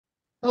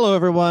Hello,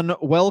 everyone.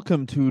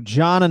 Welcome to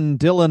John and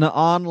Dylan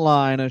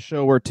Online, a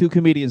show where two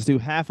comedians do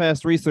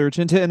half-assed research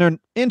into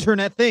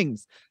internet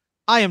things.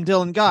 I am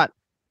Dylan Gott,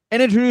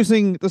 and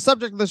introducing the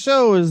subject of the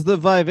show is the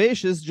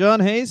vivacious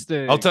John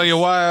Hastings. I'll tell you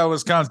why I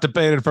was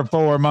constipated for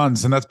 4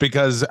 months, and that's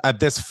because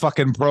at this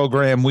fucking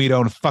program, we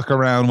don't fuck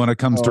around when it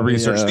comes to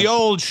research. Yeah. The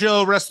old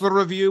show, Wrestler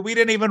Review, we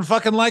didn't even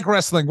fucking like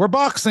wrestling. We're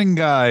boxing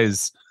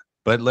guys.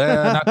 But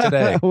not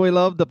today. We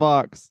love the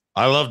box.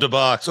 I love to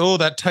box. Oh,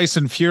 that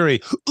Tyson Fury.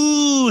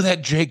 Ooh,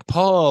 that Jake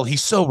Paul.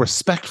 He's so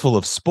respectful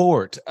of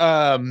sport.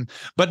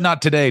 But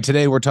not today.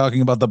 Today we're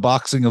talking about the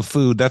boxing of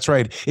food. That's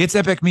right. It's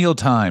Epic Meal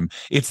Time.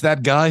 It's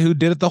that guy who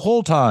did it the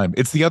whole time.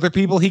 It's the other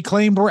people he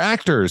claimed were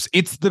actors.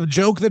 It's the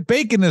joke that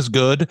bacon is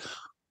good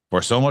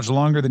for so much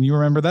longer than you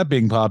remember that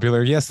being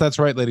popular. Yes, that's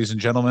right, ladies and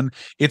gentlemen.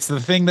 It's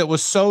the thing that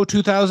was so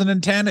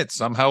 2010, it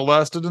somehow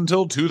lasted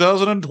until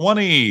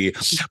 2020.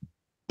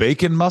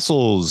 Bacon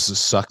muscles,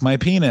 suck my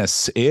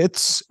penis.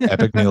 It's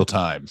Epic Meal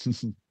Time.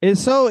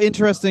 It's so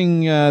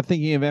interesting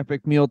thinking of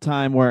Epic Meal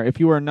Time, where if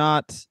you are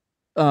not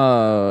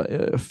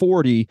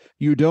 40,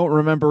 you don't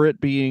remember it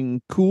being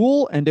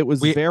cool, and it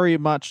was very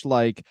much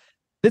like,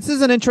 this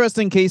is an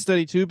interesting case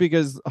study too,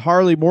 because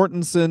Harley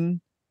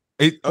Mortensen,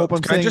 hope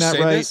I'm saying that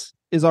right,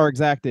 is our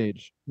exact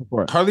age.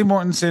 Harley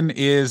Mortensen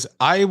is,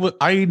 I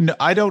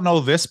don't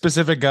know this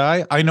specific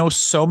guy. I know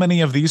so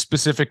many of these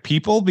specific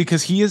people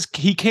because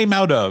he came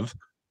out of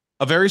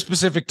a very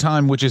specific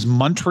time, which is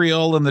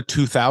Montreal in the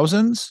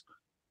 2000s,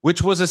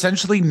 which was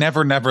essentially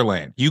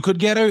Neverland. You could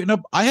get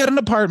I had an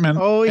apartment.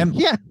 Oh, and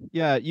yeah.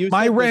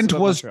 My rent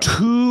was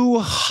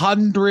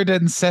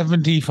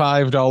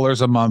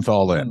 $275 a month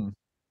all in.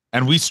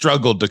 And we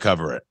struggled to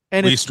cover it.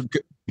 And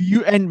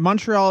and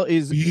Montreal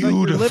is beautiful.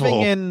 Like, you're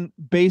living in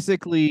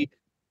basically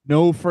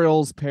no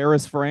frills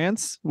Paris,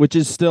 France, which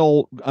is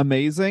still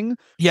amazing.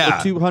 Yeah.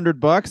 For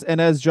 $200.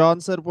 And as John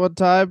said one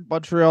time,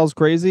 Montreal's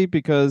crazy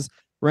because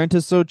rent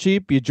is so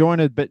cheap. You join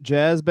a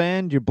jazz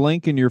band, you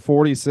blink and you're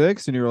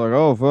 46, and you're like,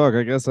 oh fuck,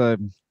 I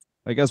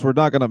guess we're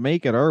not gonna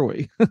make it, are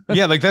we?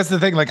 Yeah, like that's the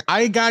thing. Like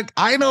I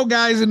know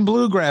guys in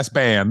bluegrass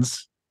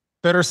bands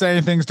that are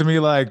saying things to me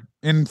like,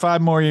 in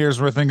 5 more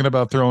years, we're thinking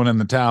about throwing in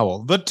the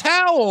towel. The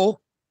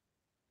towel?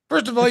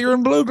 First of all, you're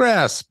in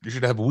bluegrass. You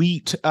should have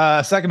wheat.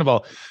 Second of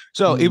all,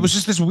 so it was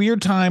just this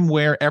weird time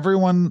where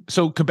everyone.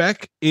 So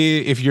Quebec,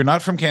 if you're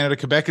not from Canada,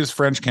 Quebec is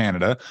French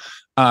Canada.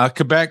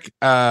 Quebec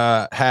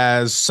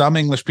has some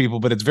English people,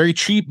 but it's very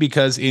cheap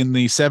because in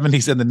the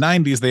 70s and the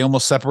 90s, they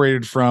almost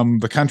separated from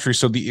the country.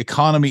 So the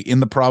economy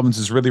in the province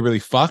is really, really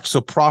fucked. So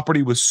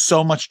property was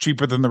so much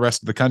cheaper than the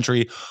rest of the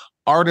country.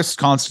 Artists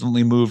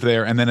constantly moved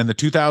there. And then in the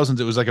 2000s,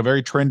 it was like a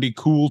very trendy,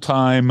 cool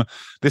time.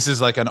 This is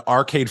like an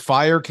Arcade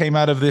Fire came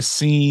out of this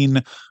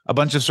scene. A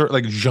bunch of sort of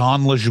like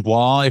Jean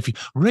Lajoie. If you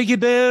ring it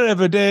there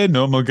every day,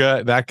 no my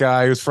God, that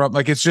guy was from,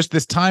 like, it's just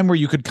this time where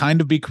you could kind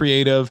of be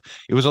creative.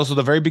 It was also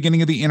the very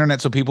beginning of the internet.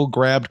 So people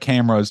grabbed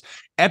cameras.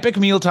 Epic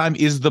Meal Time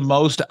is the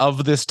most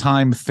of this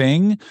time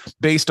thing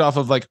based off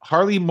of like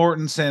Harley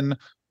Mortensen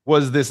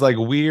was this like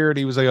weird,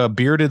 he was like a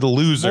bearded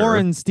loser.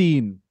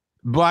 Morenstein.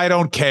 But I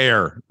don't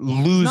care.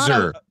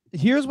 Loser.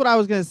 Here's what I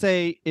was gonna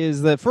say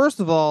is that, first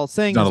of all,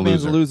 saying this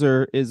man's a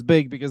loser is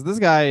big because this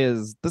guy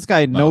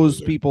knows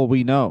people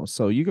we know.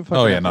 So you can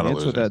fucking not a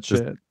loser with that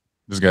shit.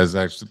 This guy's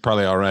actually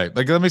probably all right.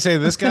 Like, let me say,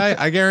 this guy,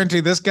 I guarantee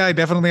this guy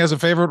definitely has a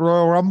favorite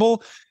Royal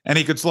Rumble, and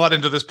he could slot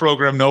into this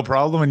program no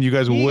problem. And you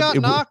guys he got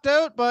knocked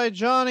out by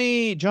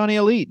Johnny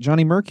Elite,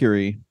 Johnny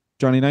Mercury,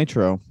 Johnny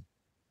Nitro.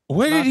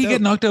 Where did he get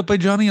knocked out by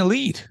Johnny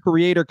Elite?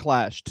 Creator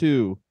Clash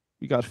 2.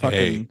 He got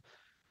fucking.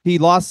 He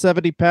lost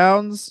 70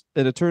 pounds,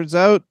 and it turns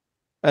out,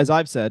 as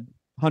I've said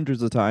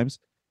hundreds of times,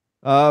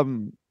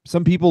 some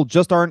people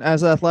just aren't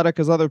as athletic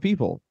as other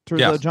people.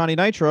 Turns out Johnny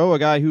Nitro, a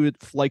guy who at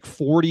like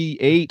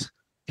 48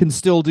 can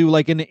still do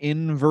like an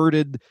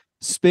inverted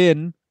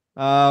spin,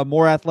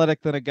 more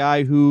athletic than a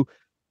guy who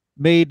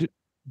made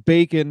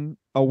bacon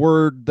a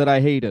word that I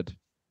hated.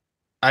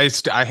 I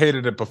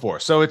hated it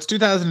before. So it's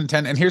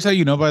 2010, and here's how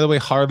you know, by the way,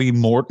 Harley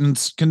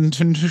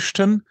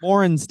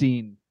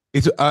Morenstein.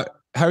 It's how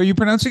are you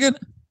pronouncing it?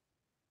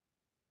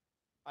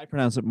 I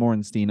pronounce it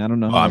Morenstein. I don't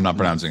know. I'm not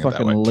pronouncing it that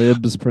way. Fucking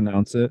libs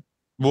pronounce it.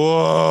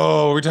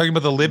 Whoa, we're talking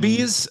about the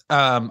libbies.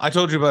 I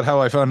told you about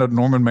how I found out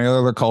Norman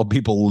Mailer called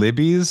people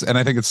libbies, and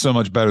I think it's so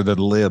much better than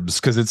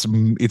libs because it's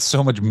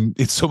so much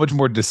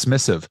more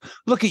dismissive.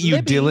 Look at you,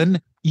 Libby.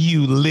 Dylan,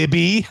 you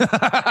libby.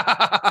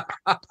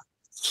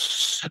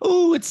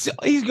 Oh,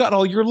 he's got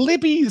all your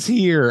libbies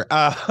here.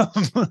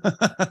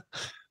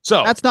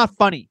 So that's not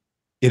funny.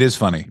 It is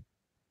funny.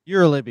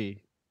 You're a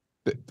libby.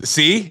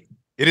 See?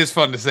 It is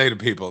fun to say to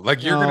people.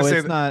 Like, you're going to say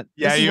it's not.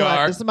 Yeah, you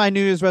are. This is my New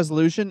Year's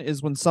resolution,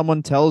 is when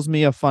someone tells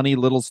me a funny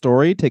little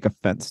story, take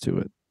offense to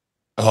it.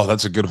 Oh,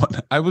 that's a good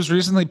one. I was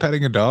recently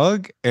petting a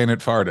dog and it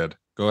farted.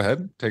 Go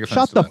ahead. Take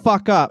offense. Shut the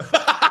fuck up.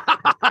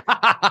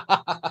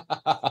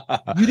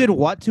 You did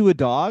what to a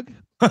dog?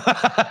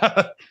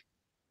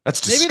 That's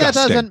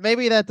disgusting.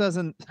 Maybe that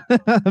doesn't.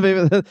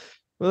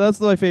 Well,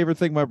 that's my favorite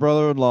thing my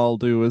brother-in-law will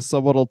do, is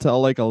someone will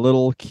tell like a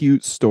little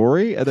cute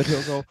story and then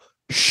he'll go,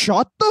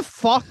 shut the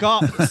fuck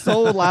up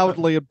so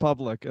loudly in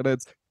public, and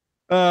it's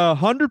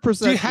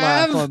 100%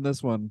 laugh on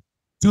this one.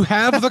 To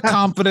have the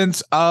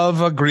confidence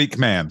of a Greek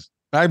man.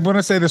 I'm going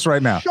to say this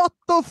right now. Shut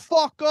the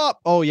fuck up.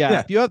 Oh yeah.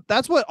 If you have,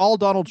 that's what all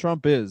Donald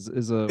Trump is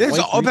a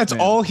that's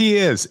man. all he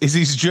is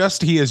he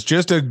is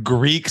just a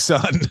Greek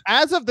son.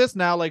 As of this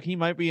now, like, he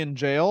might be in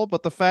jail,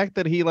 but the fact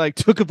that he like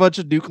took a bunch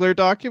of nuclear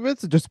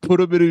documents and just put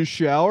them in his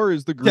shower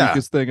is the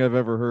Greekest thing I've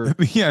ever heard.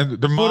 Put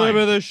him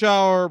in the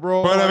shower,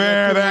 bro. Put him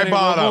here, they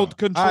bought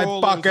him. I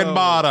fucking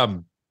bought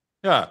him.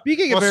 Yeah.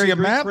 Speaking of very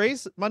Greek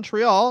race,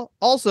 Montreal.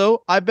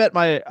 Also, I bet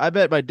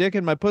my dick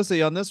and my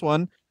pussy on this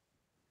one.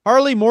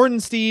 Harley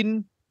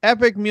Mordenstein,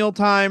 Epic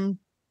Mealtime.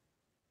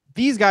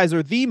 These guys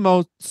are the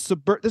most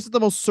this is the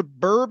most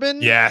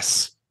suburban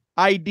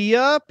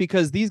idea,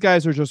 because these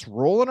guys are just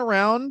rolling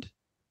around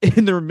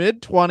in their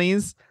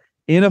mid-20s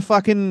in a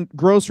fucking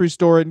grocery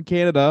store in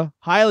Canada,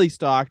 highly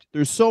stocked.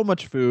 There's so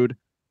much food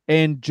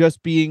and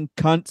just being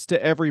cunts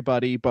to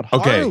everybody. But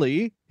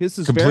Harley, this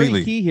is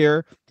very key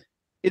here,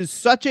 is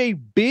such a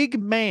big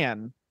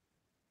man.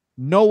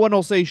 No one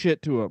will say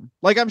shit to him.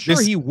 Like, I'm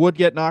sure he would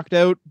get knocked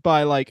out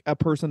by like a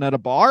person at a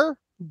bar,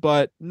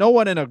 but no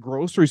one in a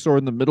grocery store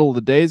in the middle of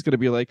the day is going to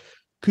be like,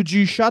 could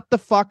you shut the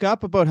fuck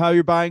up about how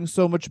you're buying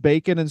so much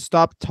bacon and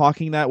stop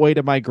talking that way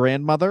to my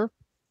grandmother?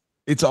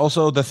 It's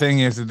also, the thing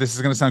is, this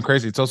is going to sound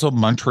crazy, it's also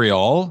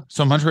Montreal.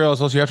 So Montreal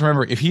is also, you have to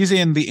remember, if he's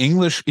in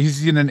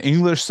an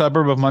English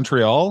suburb of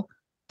Montreal,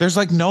 there's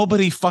like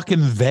nobody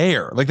fucking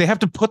there. Like, they have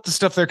to put the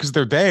stuff there because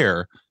they're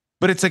there.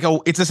 But it's like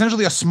it's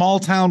essentially a small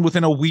town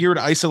within a weird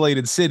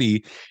isolated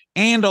city.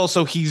 And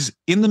also, he's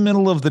in the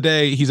middle of the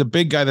day. He's a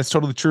big guy. That's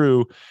totally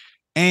true.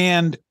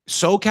 And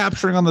so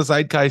capturing on the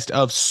zeitgeist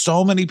of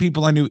so many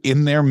people I knew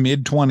in their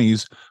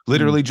mid-20s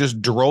literally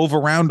just drove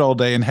around all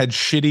day and had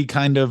shitty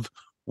kind of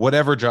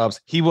whatever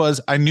jobs.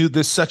 I knew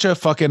this such a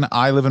fucking,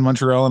 I live in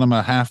Montreal and I'm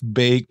a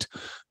half-baked,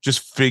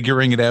 just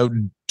figuring it out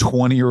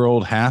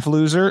 20-year-old half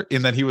loser,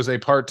 in that he was a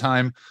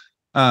part-time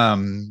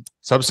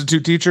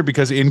substitute teacher,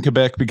 because in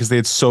Quebec, because they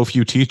had so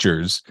few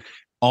teachers,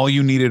 all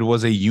you needed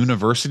was a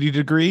university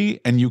degree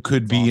and you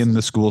could be in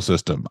the school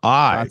system.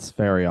 That's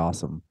very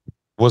awesome.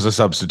 Was a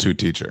substitute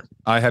teacher.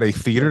 I had a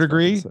theater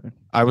degree.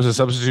 I was a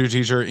substitute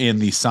teacher in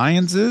the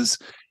sciences,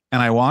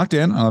 and I walked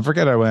in, I'll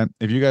forget, I went,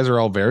 if you guys are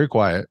all very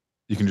quiet,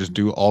 you can just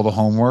do all the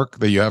homework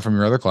that you have from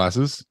your other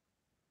classes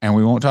and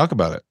we won't talk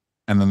about it.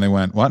 And then they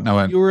went, what? And I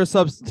went, you were a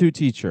substitute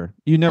teacher.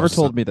 You never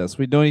told me this.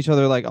 We've known each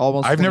other like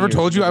almost. I've never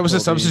told you I was a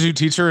substitute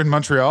teacher in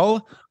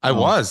Montreal. I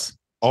was.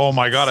 Oh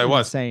my God, I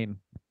was. Insane.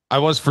 I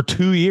was for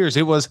 2 years.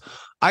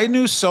 I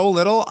knew so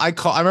little. I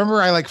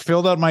remember I like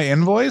filled out my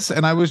invoice,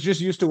 and I was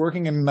just used to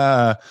working in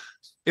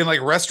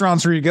like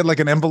restaurants where you get like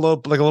an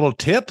envelope, like a little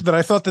tip, that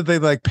I thought that they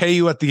like pay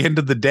you at the end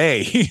of the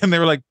day. And they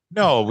were like,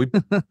 no,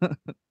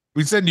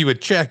 we send you a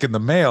check in the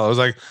mail. I was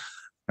like,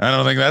 I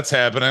don't think that's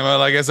happening.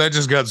 Well, I guess I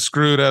just got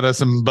screwed out of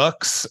some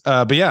bucks.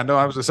 But yeah, no,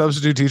 I was a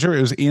substitute teacher.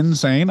 It was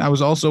insane. I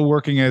was also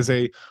working as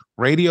a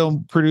radio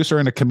producer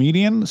and a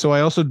comedian. So I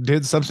also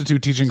did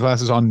substitute teaching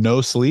classes on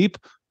no sleep.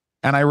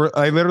 And I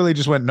literally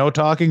just went, no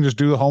talking, just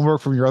do the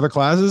homework from your other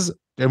classes.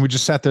 And we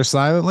just sat there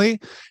silently.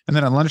 And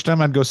then at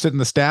lunchtime, I'd go sit in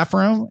the staff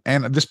room.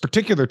 And at this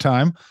particular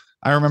time,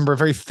 I remember a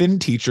very thin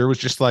teacher was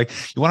just like,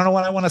 you want to know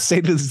what I want to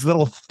say to these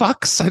little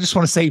fucks? I just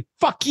want to say,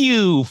 fuck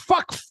you,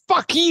 fuck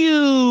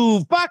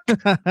you, fuck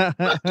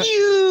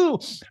you.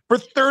 For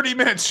 30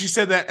 minutes, she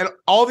said that. And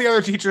all the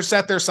other teachers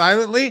sat there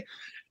silently.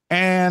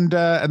 And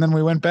then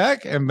we went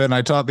back, and then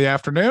I taught the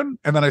afternoon,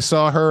 and then I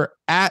saw her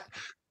at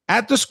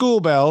the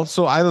school bell.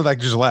 So I like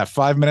just left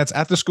 5 minutes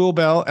at the school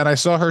bell, and I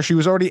saw her. She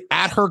was already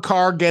at her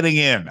car getting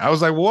in. I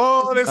was like,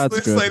 whoa,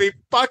 this lady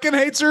fucking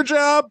hates her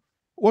job.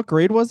 What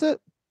grade was it?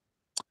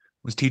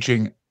 Was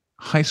teaching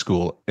high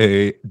school,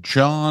 a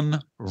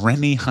John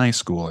Rennie High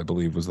School, I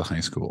believe was the high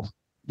school.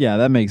 Yeah,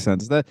 that makes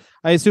sense. That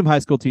I assume high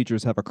school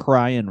teachers have a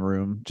crying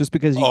room, just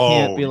because you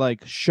can't be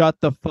like, shut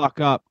the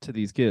fuck up to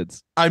these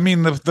kids. I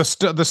mean,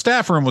 the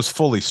staff room was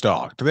fully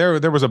stocked.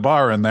 There was a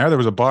bar in there. There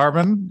was a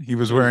barman. He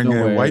was wearing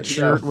a white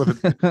shirt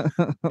with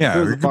a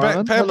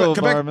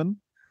barman.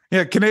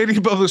 Yeah,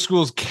 Canadian public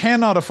schools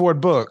cannot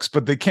afford books,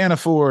 but they can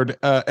afford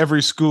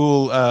every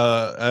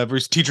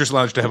teacher's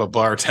lounge to have a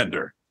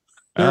bartender.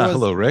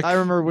 Hello, Rick. I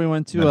remember we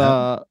went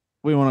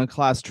on a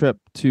class trip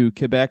to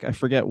Quebec. I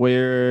forget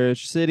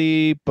which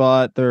city,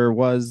 but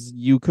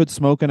you could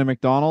smoke in a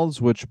McDonald's,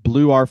 which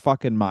blew our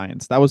fucking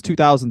minds. That was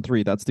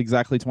 2003. That's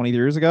exactly 20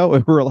 years ago.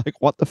 And we were like,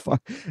 what the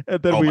fuck?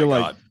 And then we were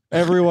like,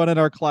 everyone in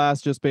our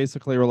class just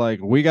basically were like,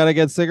 we got to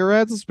get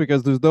cigarettes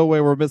because there's no way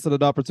we're missing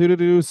an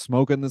opportunity to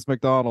smoke in this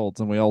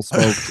McDonald's. And we all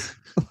smoked,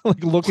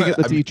 like looking at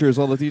the teachers.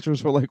 All the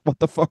teachers were like, what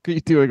the fuck are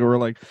you doing? And we're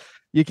like,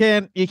 you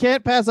can't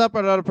pass up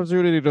on an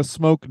opportunity to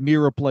smoke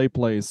near a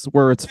place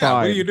where it's fine.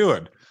 What are you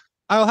doing?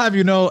 I'll have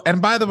you know.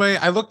 And by the way,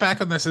 I look back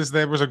on this as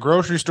there was a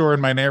grocery store in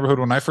my neighborhood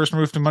when I first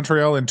moved to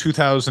Montreal in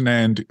 2000,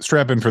 and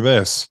strap in for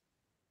this,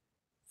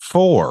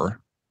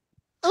 4.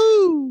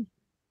 Ooh.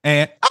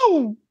 And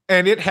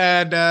And it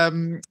had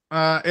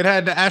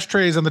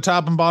ashtrays on the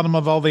top and bottom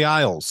of all the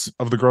aisles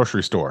of the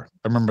grocery store.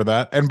 I remember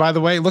that. And by the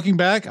way, looking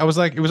back, I was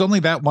like, it was only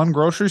that one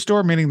grocery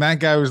store, meaning that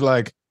guy was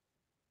like,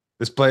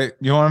 this place,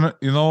 you know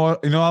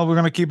how we're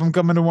gonna keep them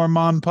coming to our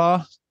mom and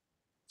pa?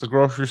 It's a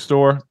grocery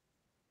store,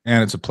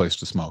 and it's a place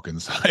to smoke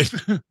inside.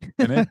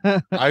 And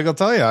I gotta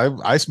tell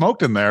you, I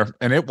smoked in there,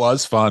 and it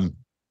was fun.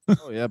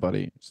 Oh yeah,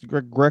 buddy.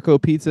 Greco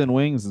Pizza and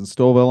Wings in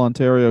Stouffville,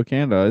 Ontario,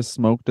 Canada. I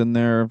smoked in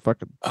there.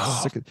 Fucking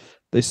sick.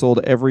 They sold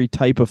every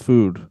type of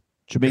food.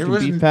 Jamaican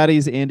beef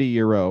patties and a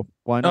gyro.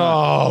 Why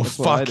not? Oh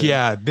fuck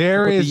yeah!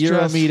 There is the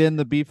gyro meat in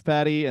the beef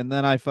patty, and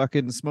then I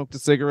fucking smoked a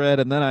cigarette,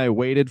 and then I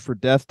waited for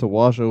death to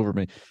wash over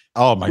me.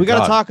 Oh my god! We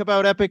got to talk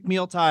about Epic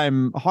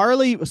Mealtime.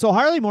 Harley. So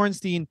Harley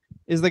Morenstein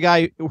is the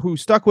guy who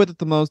stuck with it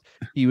the most.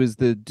 He was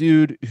the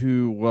dude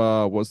who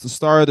was the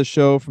star of the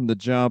show from the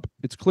jump.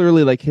 It's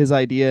clearly like his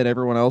idea, and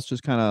everyone else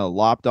just kind of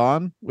lopped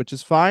on, which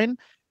is fine.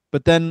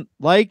 But then,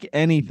 like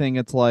anything,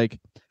 it's like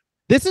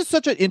this is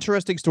such an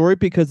interesting story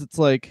because it's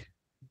like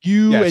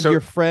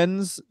your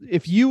friends.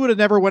 If you would have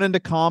never went into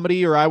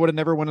comedy, or I would have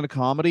never went into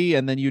comedy,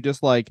 and then you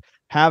just like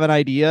have an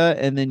idea,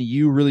 and then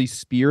you really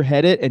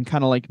spearhead it and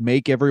kind of like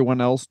make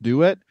everyone else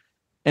do it,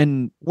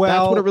 and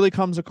that's what it really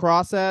comes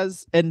across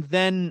as. And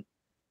then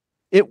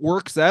it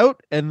works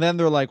out, and then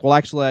they're like, well,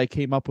 actually, I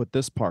came up with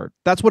this part.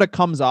 That's what it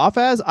comes off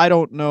as. I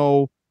don't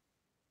know.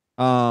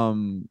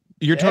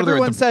 You're totally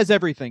everyone says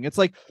everything. It's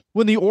like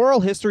when the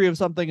oral history of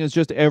something is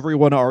just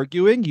everyone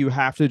arguing, you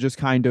have to just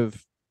kind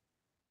of.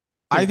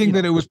 I think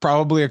that it was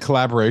probably a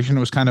collaboration.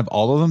 It was kind of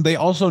all of them. They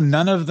also,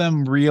 none of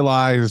them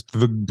realized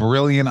the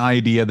brilliant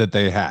idea that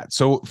they had.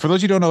 So for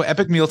those who don't know,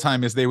 Epic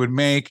Mealtime is they would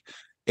make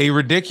a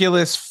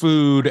ridiculous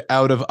food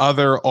out of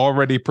other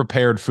already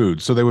prepared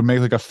food. So they would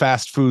make like a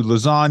fast food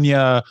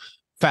lasagna,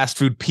 fast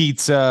food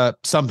pizza,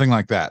 something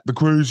like that. The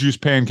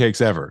craziest pancakes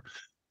ever.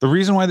 The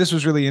reason why this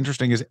was really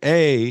interesting is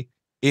it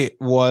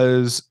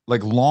was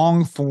like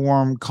long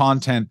form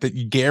content that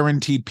you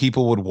guaranteed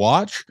people would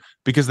watch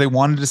because they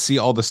wanted to see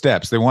all the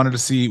steps. They wanted to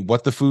see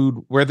what the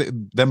food,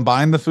 them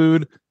buying the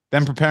food,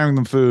 them preparing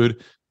the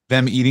food,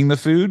 them eating the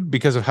food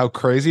because of how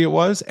crazy it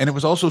was. And it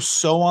was also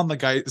so on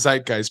the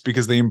zeitgeist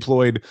because they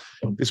employed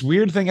this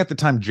weird thing at the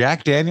time.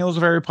 Jack Daniels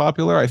was very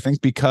popular, I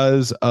think,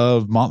 because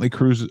of Motley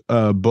Crue's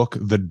book,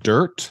 The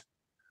Dirt.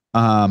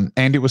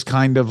 And it was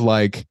kind of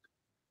like,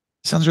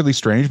 sounds really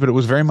strange, but it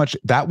was very much,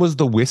 that was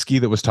the whiskey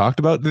that was talked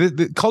about.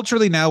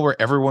 Culturally now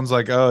where everyone's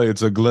like, oh,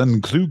 it's a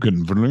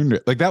Glencairn.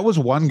 Like that was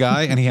one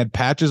guy and he had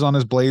patches on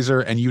his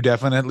blazer and you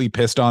definitely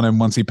pissed on him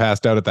once he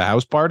passed out at the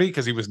house party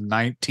because he was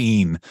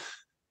 19.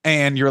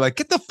 And you're like,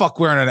 get the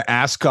fuck wearing an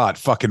ascot,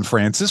 fucking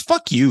Francis.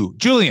 Fuck you.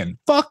 Julian,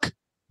 fuck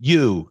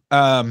you.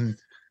 And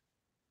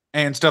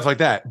stuff like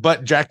that.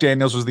 But Jack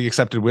Daniels was the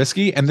accepted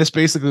whiskey. And this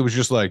basically was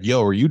just like,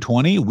 yo, are you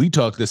 20? We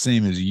talk the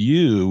same as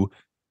you.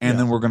 And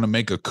then we're going to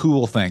make a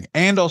cool thing.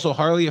 And also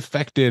Harley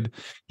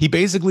he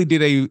basically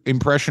did a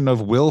impression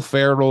of Will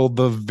Ferrell,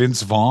 the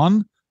Vince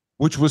Vaughn,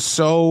 which was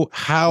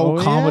how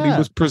comedy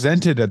was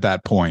presented at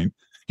that point.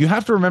 You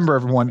have to remember,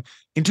 everyone,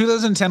 in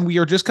 2010, we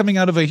are just coming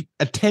out of a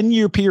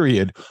 10-year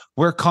period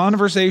where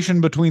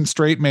conversation between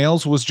straight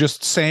males was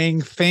just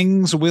saying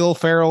things Will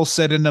Ferrell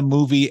said in a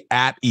movie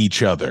at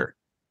each other.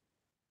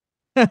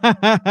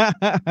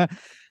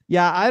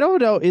 Yeah, I don't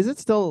know. Is it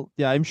still?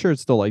 Yeah, I'm sure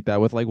it's still like that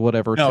with like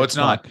whatever. No, it's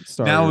not.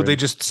 Now they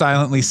just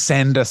silently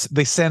send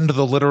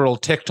the literal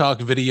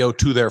TikTok video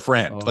to their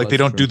friend. Like they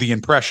don't do the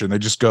impression. They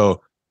just go,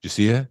 "Did you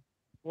see it?"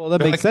 Well, that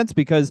makes sense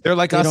because they're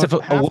like us if a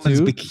woman's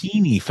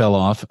bikini fell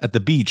off at the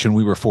beach and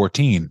we were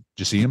 14. Did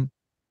you see him?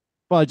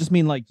 Well, I just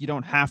mean like you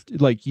don't have to,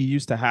 like you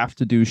used to have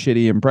to do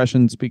shitty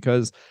impressions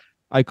because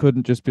I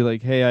couldn't just be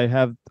like, hey,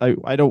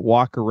 I don't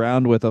walk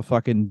around with a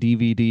fucking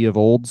DVD of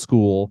Old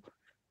School.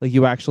 Like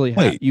you actually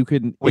have, you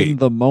can in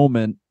the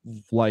moment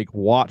like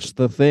watch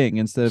the thing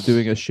instead of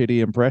doing a shitty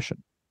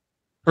impression.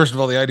 First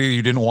of all, the idea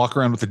you didn't walk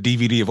around with a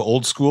DVD of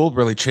Old School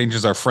really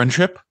changes our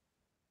friendship.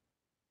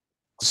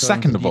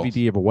 Second of all,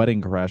 DVD of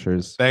Wedding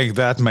Crashers.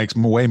 That makes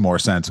way more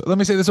sense. Let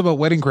me say this about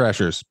Wedding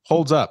Crashers.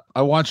 Holds up.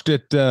 I watched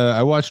it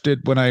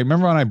when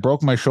I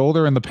broke my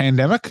shoulder in the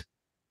pandemic.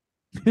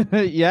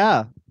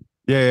 Yeah.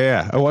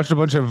 Yeah. I watched a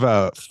bunch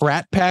of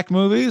frat pack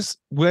movies.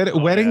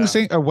 Wedding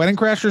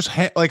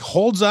Crashers like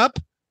holds up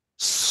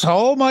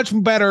so much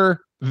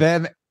better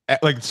than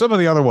like some of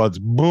the other ones.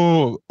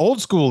 Boo.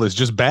 Old School is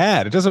just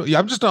bad. It doesn't.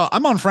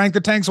 I'm on Frank the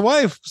Tank's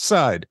wife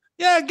side.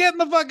 Yeah, get in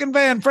the fucking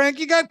van, Frank.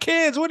 You got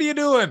kids. What are you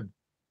doing?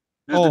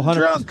 Oh,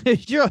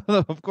 100%. Yeah,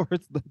 of course.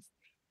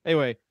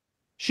 Anyway,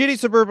 shitty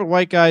suburban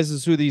white guys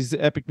is who these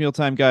Epic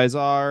Mealtime guys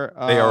are.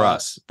 They are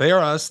us. But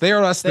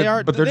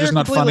they're just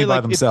not funny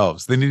by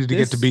themselves. They needed to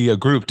get to be a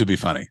group to be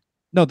funny.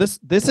 No, this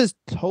is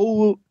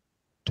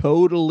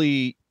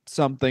totally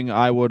something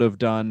I would have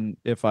done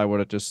if I would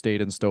have just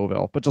stayed in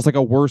Stouffville, but just like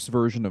a worse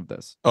version of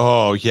this.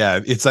 Oh yeah,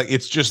 it's like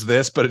it's just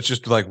this, but it's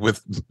just like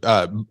with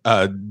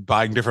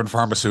buying different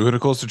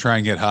pharmaceuticals to try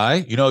and get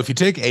high. You know, if you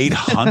take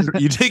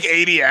 800, you take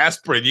 80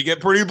 aspirin, you get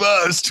pretty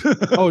buzzed.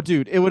 Oh,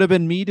 dude, it would have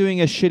been me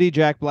doing a shitty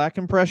Jack Black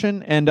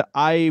impression, and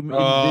I'm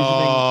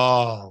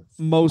envisioning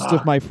most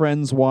of my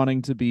friends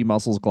wanting to be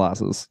Muscles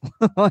Glasses.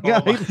 Like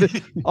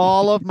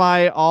all of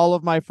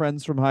my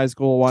friends from high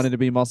school wanted to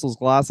be Muscles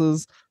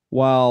Glasses,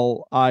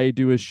 while I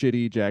do a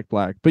shitty Jack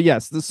Black. But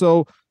yes,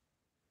 so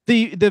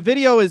the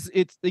video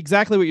it's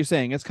exactly what you're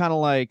saying. It's kind of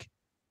like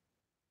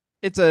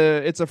it's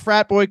a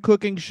frat boy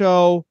cooking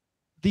show.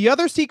 The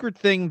other secret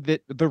thing,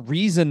 that the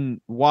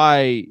reason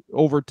why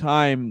over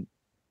time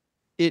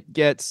it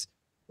gets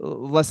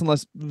less and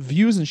less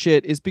views and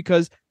shit, is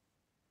because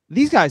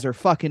these guys are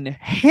fucking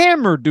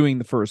hammered doing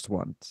the first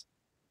ones.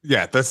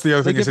 Yeah, that's the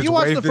other thing. If you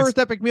watch the first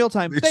Epic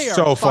Mealtime, they are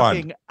so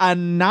fucking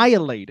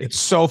annihilated. It's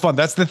so fun.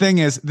 That's the thing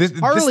is this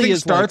thing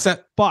starts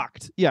at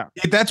fucked. Yeah,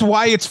 that's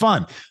why it's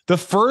fun. The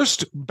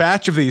first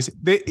batch of these.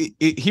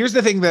 Here's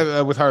the thing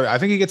that with Harley, I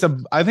think he gets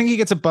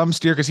a bum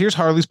steer, because here's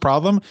Harley's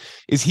problem: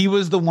 is he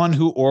was the one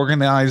who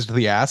organized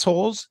the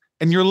assholes,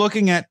 and you're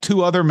looking at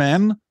two other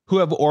men who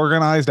have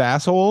organized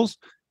assholes.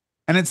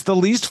 And it's the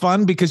least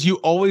fun because you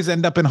always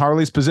end up in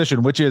Harley's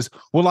position, which is,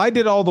 well, I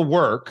did all the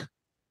work,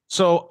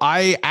 so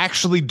I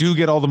actually do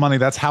get all the money.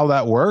 That's how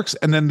that works.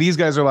 And then these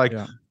guys are like,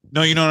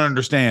 no, you don't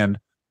understand.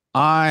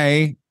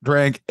 I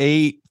drank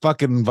 8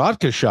 fucking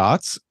vodka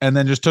shots and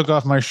then just took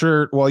off my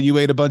shirt while you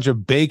ate a bunch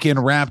of bacon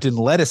wrapped in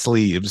lettuce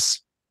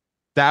leaves.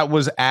 That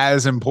was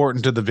as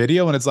important to the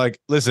video. And it's like,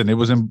 listen, it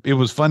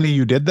was funny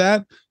you did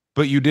that,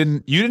 but you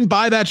didn't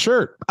buy that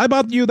shirt. I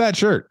bought you that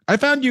shirt. I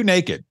found you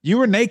naked. You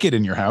were naked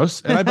in your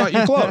house and I bought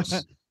you clothes.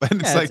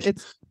 And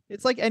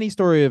it's like any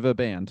story of a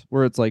band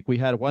where it's like, we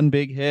had one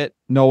big hit.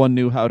 No one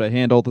knew how to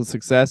handle the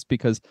success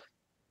because,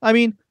 I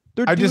mean,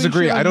 I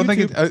disagree. I don't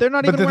think they're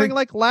not even wearing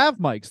like lav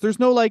mics. There's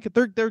no like,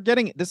 they're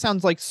getting, this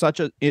sounds like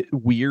such a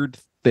weird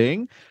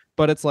thing,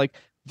 but it's like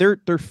they're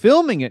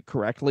filming it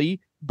correctly,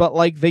 but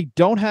like they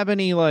don't have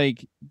any,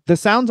 like the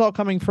sound's all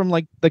coming from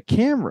like the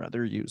camera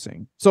they're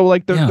using. So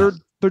like they're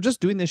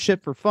just doing this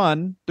shit for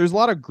fun. There's a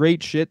lot of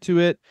great shit to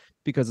it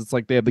because it's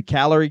like they have the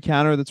calorie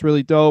counter that's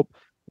really dope.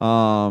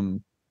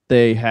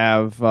 They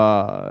have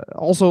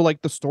also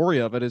like the story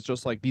of it is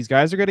just like these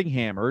guys are getting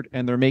hammered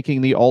and they're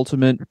making the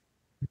ultimate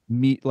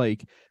meal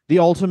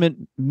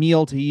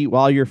to eat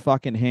while you're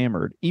fucking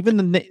hammered. Even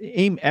the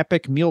name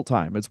Epic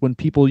Mealtime, it's when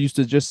people used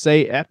to just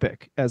say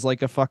epic as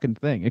like a fucking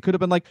thing. It could have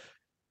been like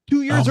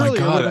 2 years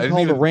earlier, it would have been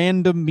called a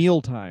random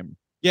mealtime.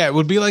 Yeah, it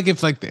would be like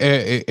if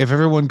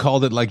everyone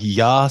called it like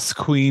Yas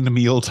Queen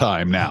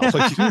Mealtime now.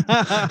 Like,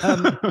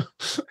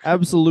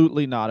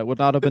 absolutely not. It would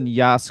not have been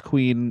Yas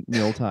Queen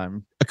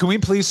Mealtime. Can we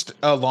please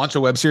launch a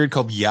web series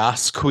called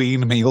Yas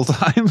Queen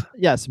Mealtime?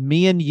 Yes,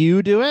 me and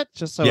you do it,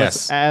 just so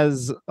it's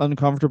as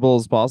uncomfortable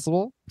as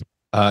possible.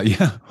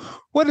 Yeah.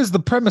 What is the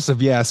premise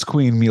of Yas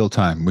Queen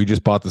Mealtime? We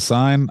just bought the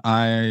sign.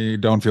 I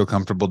don't feel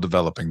comfortable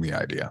developing the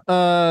idea.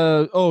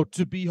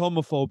 To be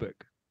homophobic.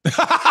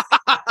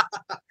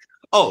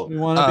 We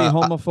want to be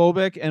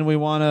homophobic and we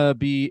want to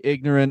be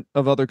ignorant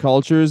of other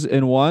cultures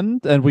in one.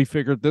 And we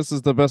figured this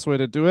is the best way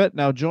to do it.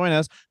 Now join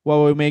us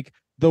while we make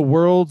the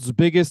world's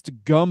biggest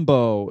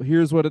gumbo.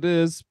 Here's what it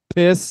is: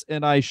 piss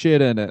and I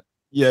shit in it.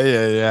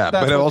 Yeah.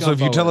 But also, if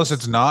you tell us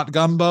it's not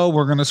gumbo,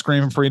 we're going to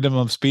scream freedom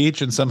of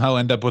speech and somehow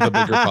end up with a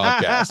bigger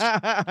podcast.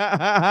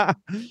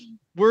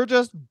 We're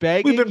just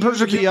begging. We've been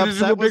persecuted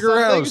to a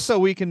bigger house, so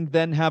we can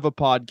then have a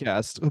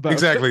podcast about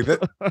exactly.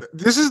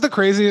 This is the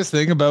craziest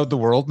thing about the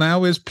world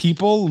now: is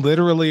people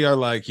literally are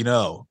like,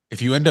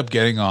 if you end up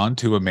getting on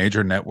to a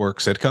major network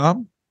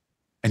sitcom,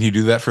 and you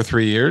do that for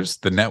 3 years,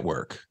 the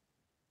network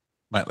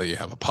might let you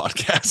have a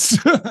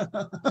podcast.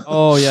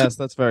 Oh yes,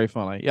 that's very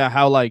funny. Yeah,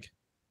 how like,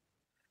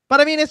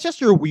 but I mean, it's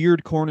just your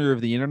weird corner of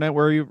the internet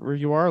where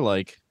you are,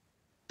 like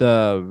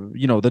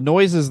the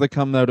noises that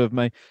come out of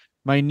my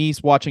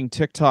niece watching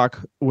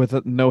TikTok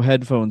with no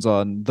headphones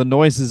on. The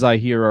noises I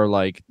hear are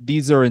like,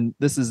 this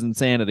is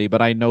insanity,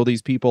 but I know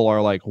these people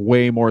are like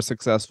way more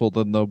successful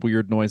than the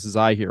weird noises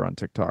I hear on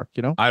TikTok,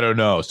 I don't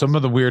know. Some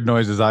of the weird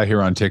noises I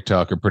hear on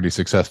TikTok are pretty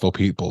successful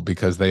people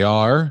because they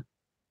are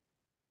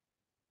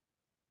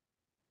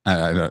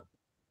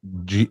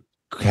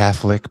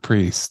Catholic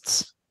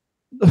priests.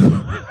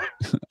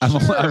 I'm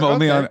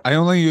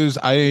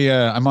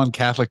on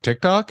Catholic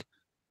TikTok.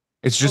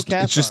 It's just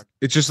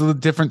the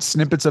different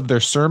snippets of their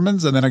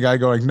sermons, and then a guy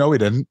going, "No, he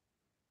didn't."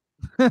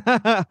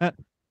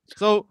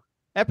 So,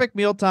 Epic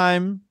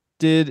Mealtime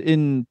did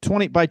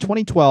by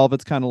 2012.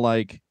 It's kind of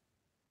like,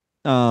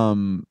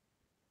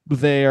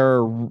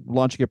 they're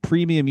launching a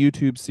premium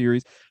YouTube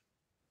series.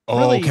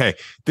 Really, okay.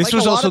 This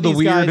was also the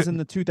weird guys in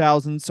the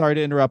 2000s. Sorry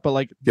to interrupt, but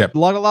like a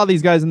lot of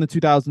these guys in the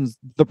 2000s,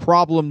 the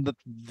problem that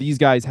these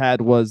guys had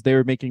was they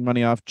were making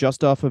money off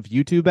of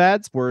YouTube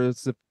ads.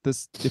 Whereas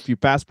if you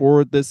fast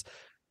forward this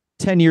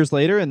 10 years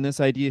later and this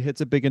idea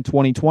hits it big in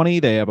 2020,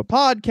 they have a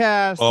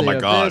podcast. Oh my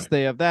God.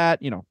 They have that,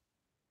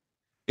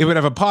 It would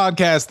have a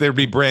podcast. There'd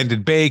be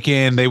branded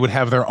bacon. They would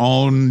have their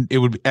own. It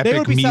would be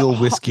Epic Meal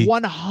whiskey.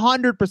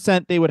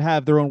 100% they would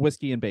have their own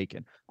whiskey and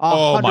bacon. 100%.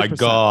 Oh my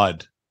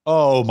God.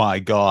 Oh my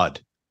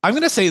God. I'm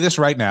going to say this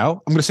right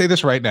now.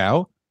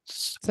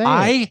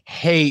 I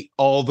hate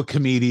all the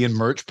comedian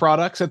merch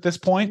products at this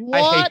point.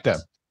 What? I hate them.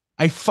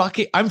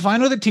 I'm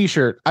fine with a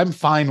t-shirt. I'm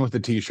fine with a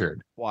t-shirt.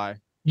 Why?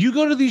 You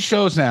go to these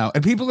shows now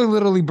and people are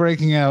literally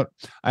breaking out.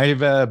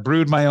 I've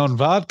brewed my own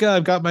vodka.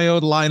 I've got my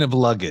own line of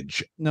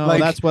luggage. No,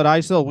 that's what I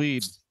sell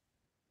weed.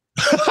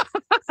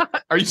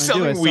 Are you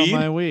selling weed? Sell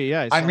my weed.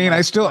 Yeah.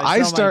 I've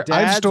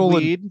stolen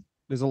weed.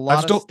 There's a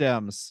lot of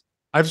stems.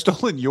 I've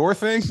stolen your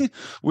thing,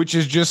 which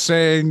is just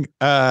saying,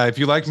 if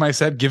you like my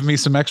set, give me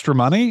some extra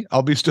money.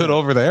 I'll be stood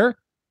over there.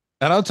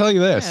 And I'll tell you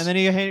this. Yeah, and then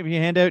you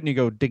hand out and you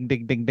go ding,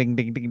 ding, ding, ding,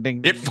 ding, ding,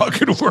 ding. It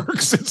fucking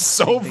works. It's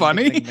so ding,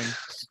 funny. Ding, ding, ding.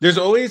 It's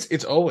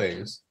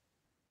always,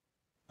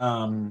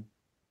 from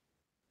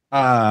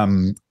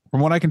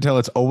what I can tell,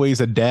 it's always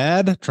a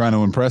dad trying to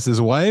impress his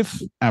wife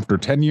after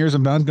 10 years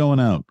of not going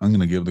out. I'm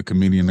going to give the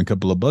comedian a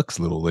couple of bucks,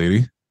 little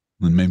lady.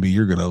 And maybe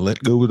you're going to let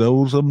go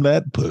of some of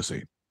that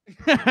pussy.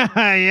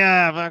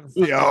 Yeah.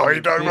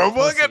 You talking about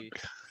fucking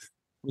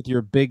with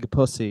your big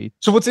pussy.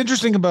 So what's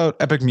interesting about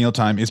Epic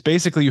Mealtime is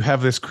basically you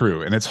have this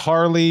crew, and it's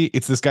Harley,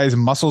 it's this guy's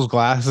Muscles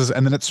Glasses,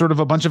 and then it's sort of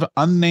a bunch of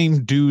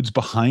unnamed dudes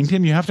behind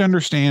him. You have to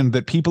understand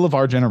that people of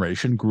our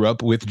generation grew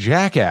up with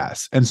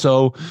Jackass. And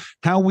so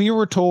how we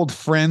were told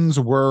friends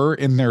were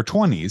in their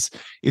 20s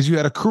is you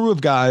had a crew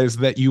of guys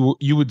that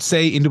you would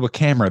say into a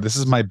camera, "This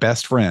is my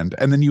best friend,"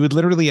 and then you would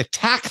literally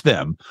attack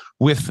them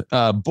with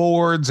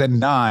boards and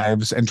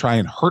knives and try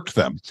and hurt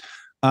them.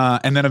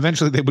 And then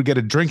eventually they would get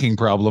a drinking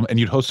problem and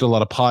you'd host a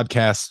lot of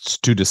podcasts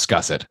to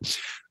discuss it.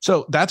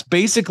 So that's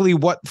basically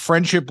what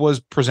friendship was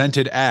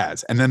presented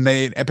as. And then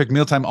Epic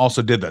Mealtime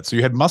also did that. So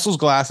you had Muscles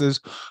Glasses,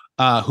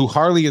 who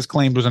Harley has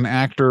claimed was an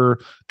actor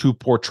to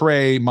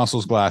portray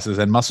Muscles Glasses.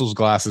 And Muscles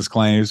Glasses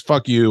claims,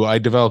 fuck you, I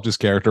developed this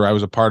character. I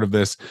was a part of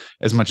this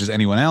as much as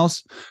anyone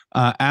else.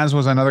 As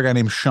was another guy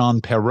named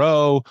Sean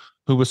Perot,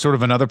 who was sort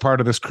of another part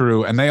of this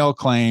crew, and they all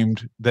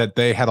claimed that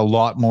they had a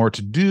lot more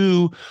to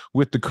do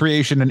with the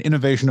creation and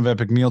innovation of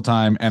Epic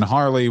Mealtime, and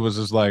Harley was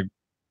just like,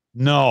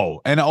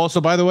 no. And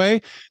also, by the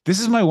way, this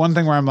is my one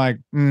thing where I'm like,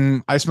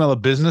 I smell a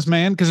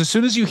businessman, because as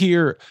soon as you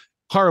hear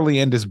Harley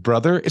and his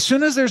brother, as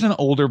soon as there's an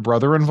older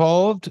brother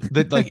involved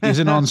that like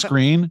isn't on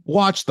screen,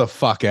 watch the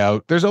fuck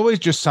out. There's always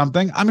just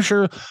something. I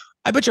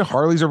bet you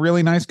Harley's a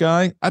really nice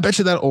guy. I bet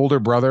you that older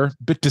brother,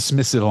 a bit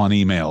dismissive on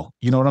email.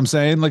 You know what I'm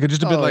saying? Like,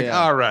 just a bit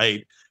all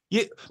right.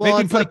 Yeah, well,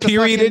 they can put a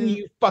period in,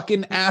 you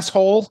fucking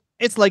asshole.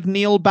 It's like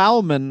Neil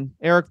Bauman.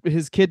 Eric,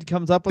 his kid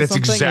comes up with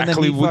something, and then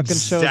he fucking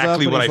shows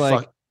up and he's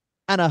like,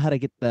 I know how to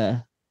get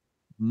the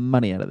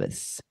money out of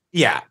this.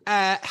 Yeah.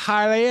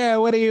 Harley,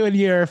 what are you in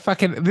your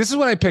fucking... This is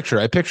what I picture.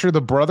 I picture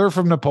the brother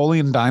from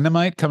Napoleon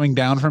Dynamite coming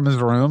down from his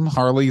room.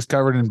 Harley's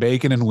covered in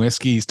bacon and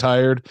whiskey. He's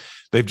tired.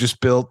 They've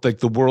just built like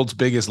the world's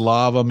biggest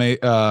waffle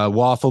made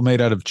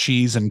out of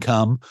cheese and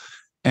cum.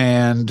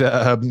 And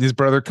his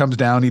brother comes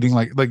down eating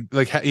like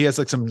he has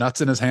like some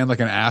nuts in his hand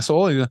like an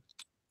asshole. He's like,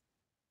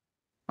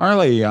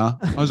 Harley, I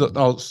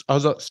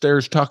was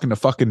upstairs talking to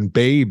fucking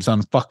babes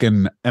on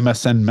fucking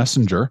MSN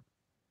Messenger.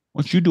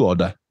 What you do all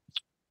day?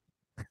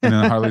 And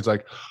then Harley's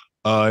like,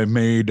 I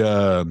made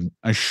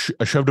I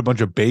shoved a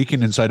bunch of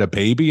bacon inside a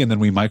baby, and then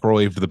we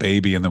microwaved the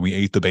baby, and then we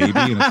ate the baby,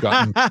 and it's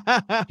gotten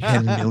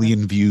 10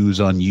 million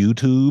views on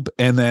YouTube.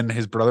 And then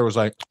his brother was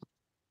like,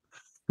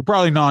 you're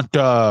probably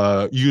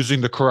not using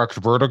the correct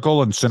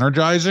vertical and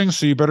synergizing,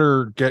 so you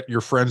better get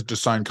your friends to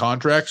sign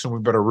contracts, and we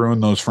better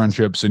ruin those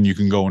friendships, and you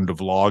can go into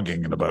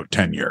vlogging in about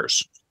 10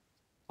 years.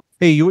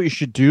 Hey, what you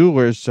should do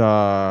is,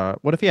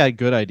 what if you had a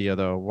good idea,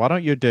 though? Why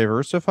don't you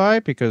diversify?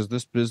 Because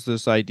this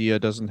business idea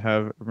doesn't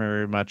have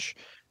very much.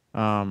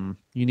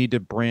 You need to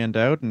brand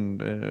out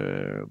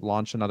and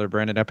launch another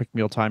brand, and Epic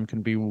Mealtime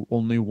can be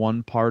only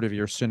one part of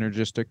your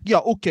synergistic. Yeah,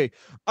 okay.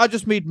 I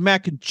just made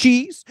mac and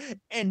cheese,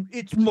 and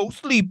it's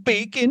mostly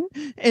bacon,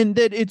 and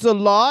then it's a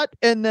lot,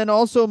 and then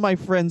also my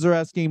friends are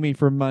asking me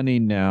for money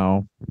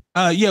now.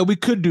 Yeah, we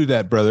could do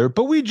that, brother,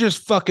 but we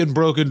just fucking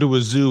broke into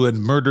a zoo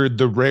and murdered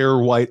the rare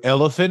white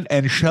elephant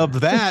and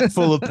shoved that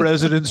full of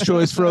President's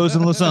Choice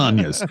frozen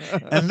lasagnas.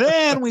 And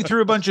then we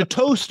threw a bunch of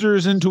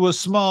toasters into a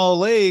small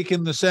lake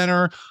in the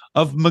center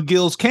of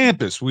McGill's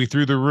campus. We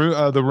threw the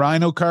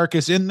rhino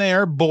carcass in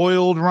there,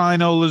 boiled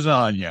rhino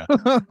lasagna.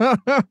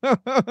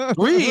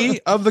 3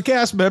 of the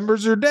cast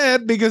members are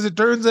dead because it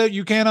turns out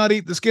you cannot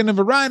eat the skin of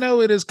a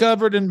rhino. It is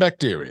covered in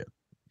bacteria.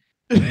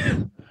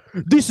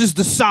 This is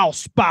the South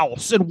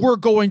Spouse, and we're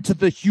going to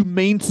the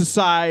Humane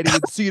Society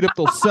and seeing if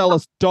they'll sell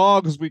us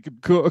dogs we can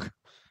cook.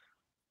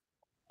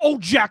 Oh,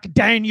 Jack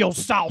Daniel's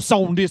sauce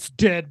on this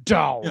dead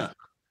dog. Yeah.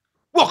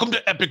 Welcome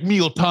to Epic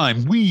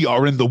Mealtime. We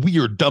are in the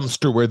weird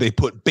dumpster where they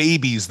put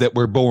babies that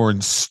were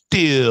born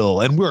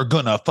still, and we're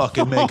gonna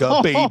fucking make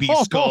a baby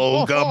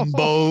skull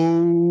gumbo.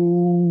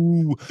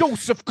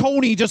 Joseph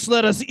Kony just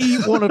let us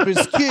eat one of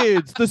his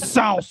kids. The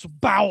South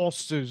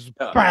Bouse is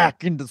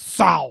back in the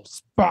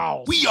South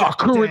Bouse. We are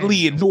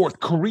currently in North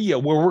Korea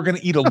where we're going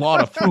to eat a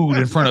lot of food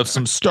in front of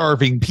some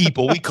starving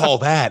people. We call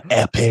that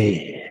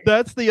epic.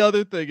 That's the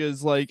other thing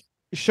is like,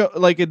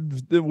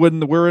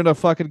 when we're in a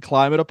fucking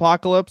climate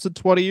apocalypse in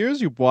 20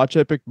 years, you watch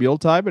Epic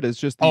Mealtime, and it's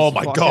just these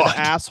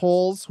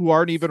assholes who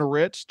aren't even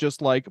rich,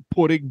 just like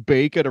putting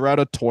bacon around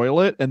a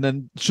toilet and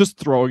then just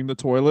throwing the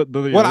toilet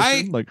into the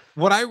ocean.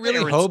 What I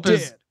really hope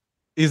is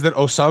that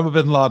Osama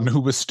bin Laden, who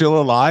was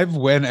still alive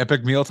when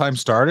Epic Mealtime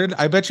started,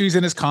 I bet you he's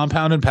in his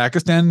compound in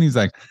Pakistan and he's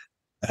like,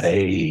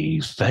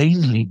 I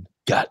finally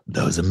got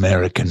those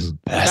American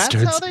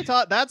bastards. That's how they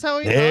talk. That's how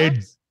he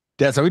talks.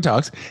 That's how he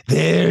talks.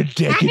 Their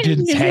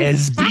decadence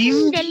has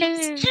been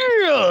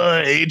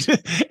destroyed.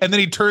 And then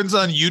he turns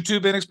on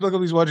YouTube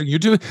inexplicably. He's watching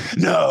YouTube.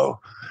 No,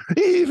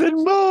 even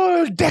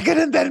more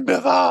decadent than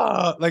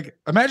before. Like,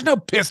 imagine how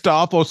pissed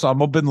off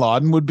Osama bin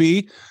Laden would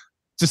be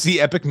to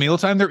see Epic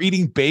Mealtime. They're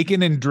eating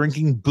bacon and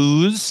drinking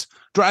booze,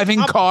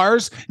 driving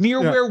cars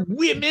near where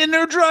women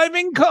are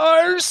driving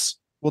cars.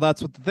 Well,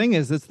 that's what the thing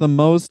is. It's the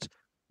most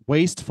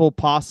wasteful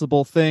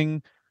possible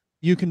thing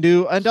you can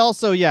do. And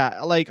also,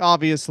 like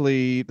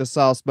obviously the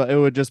South, but it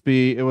would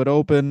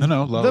open.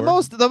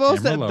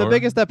 The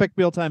biggest Epic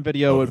Mealtime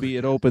video would be,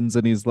 it opens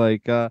and he's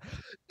like,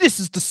 this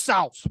is the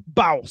South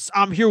Bouse.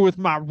 I'm here with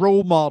my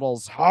role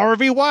models,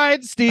 Harvey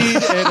Weinstein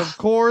and of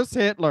course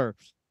Hitler.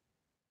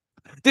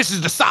 This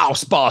is the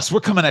South Boss. We're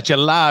coming at you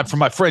live from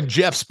my friend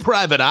Jeff's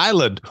private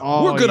island.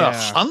 We're gonna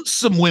hunt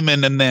some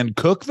women and then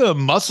cook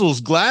them. Muscles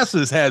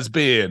Glasses has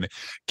been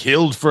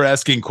killed for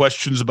asking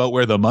questions about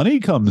where the money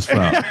comes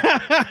from.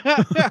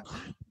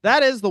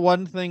 That is the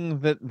one thing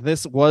that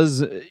this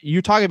was.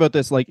 You talking about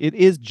this like it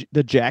is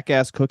the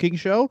Jackass cooking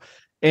show,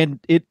 and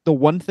the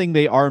one thing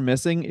they are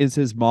missing is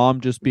his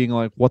mom just being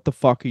like, "What the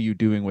fuck are you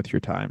doing with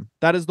your time?"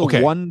 That is the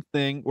one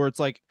thing where it's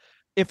like,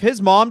 if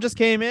his mom just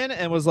came in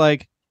and was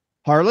like,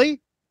 "Harley,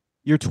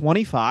 you're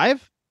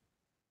 25.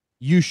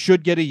 You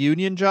should get a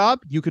union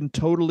job. You can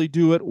totally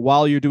do it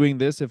while you're doing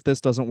this if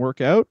this doesn't work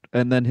out."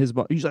 And then he's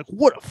like,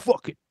 "What a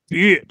fucking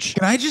bitch."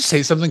 Can I just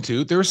say something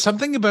too? There's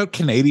something about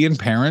Canadian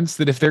parents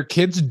that if their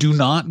kids do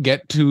not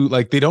get to,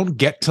 like, they don't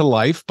get to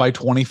life by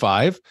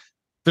 25,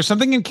 there's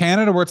something in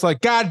Canada where it's like,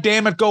 God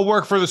damn it, go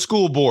work for the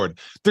school board.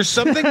 There's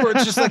something where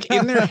it's just like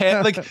in their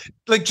head,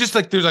 there's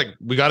like,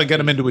 we got to get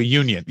them into a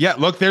union. Yeah,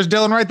 look, there's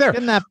Dylan right there.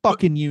 In that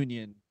fucking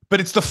union. But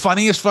it's the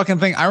funniest fucking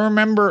thing. I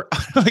remember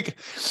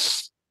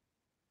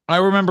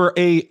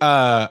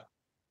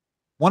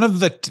one of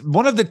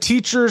the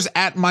teachers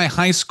at my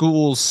high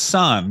school's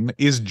son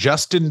is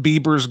Justin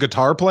Bieber's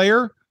guitar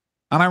player.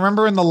 And I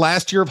remember in the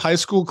last year of high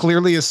school,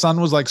 clearly his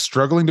son was like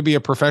struggling to be a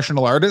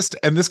professional artist.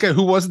 And this guy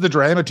who was the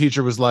drama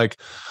teacher was like,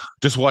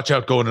 just watch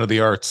out going into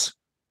the arts.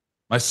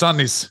 My son,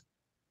 he's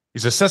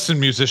a session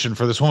musician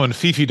for this woman,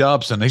 Fifi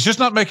Dobson. He's just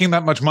not making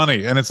that much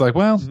money. And it's like,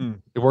 well,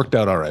 it worked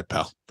out all right,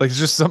 pal. Like, it's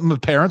just some of the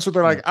parents where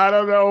they're like, I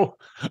don't know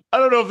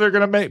if they're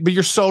going to make, but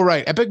you're so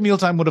right. Epic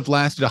Mealtime would have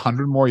lasted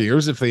 100 more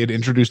years if they had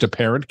introduced a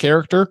parent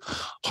character,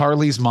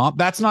 Harley's mom.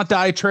 That's not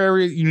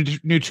dietary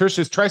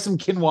nutritious. Try some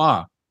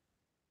quinoa.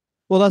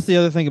 Well, that's the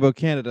other thing about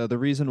Canada. The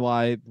reason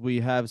why we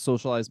have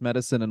socialized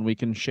medicine and we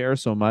can share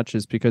so much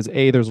is because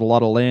A, there's a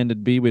lot of land,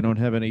 and B, we don't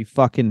have any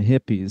fucking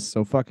hippies.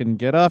 So fucking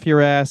get off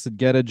your ass and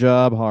get a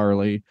job,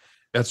 Harley.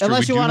 That's true.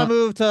 Unless you want to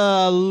move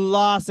to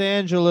Los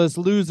Angeles,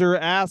 loser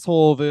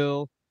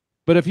assholeville.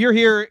 But if you're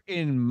here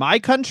in my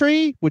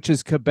country, which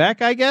is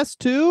Quebec, I guess,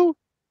 too,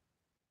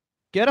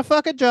 get a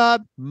fucking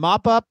job,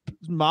 mop up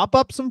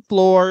some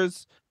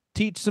floors,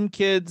 teach some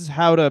kids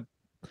how to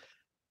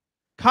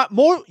cut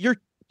more. Your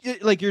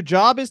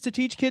job is to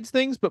teach kids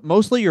things, but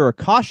mostly you're a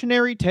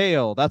cautionary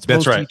tale. That's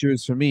most right.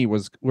 Teachers for me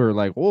were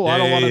like, "Oh, I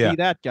don't want to be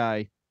that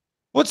guy."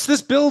 What's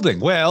this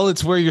building? Well,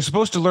 it's where you're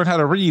supposed to learn how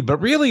to read, but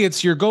really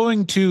you're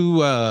going to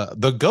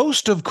the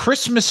Ghost of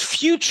Christmas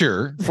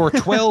Future for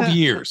 12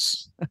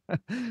 years.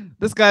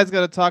 This guy's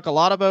going to talk a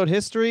lot about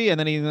history, and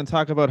then he's going to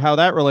talk about how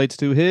that relates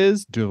to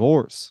his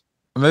divorce.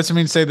 Let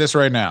me say this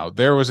right now.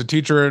 There was a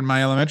teacher in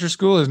my elementary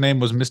school. His name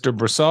was Mr.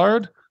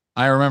 Broussard.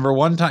 I remember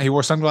one time he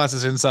wore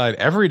sunglasses inside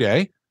every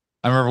day.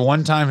 I remember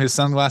one time his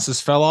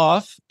sunglasses fell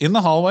off in the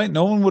hallway.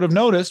 No one would have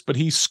noticed, but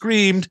he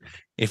screamed,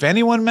 "If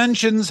anyone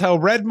mentions how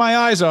red my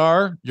eyes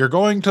are, you're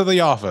going to the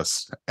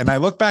office." And I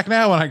look back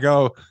now and I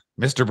go,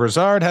 Mr.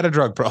 Broussard had a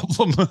drug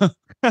problem.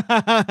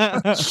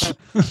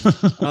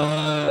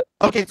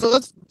 Okay, so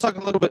let's talk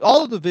a little bit.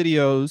 All of the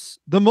videos,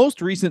 the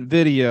most recent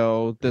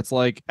video that's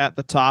like at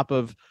the top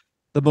of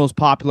the most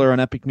popular on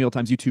Epic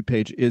Mealtime's YouTube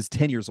page is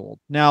 10 years old.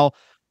 Now,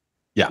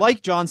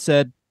 like John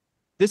said,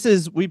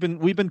 we've been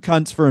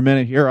cunts for a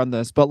minute here on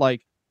this, but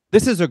like,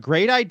 this is a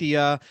great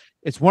idea.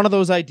 It's one of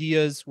those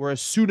ideas where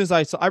as soon as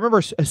I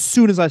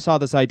saw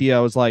this idea,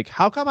 I was like,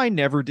 how come I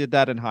never did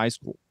that in high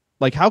school?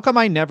 Like, how come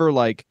I never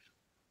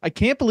I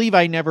can't believe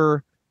I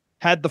never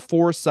had the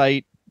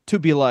foresight to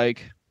be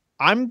like,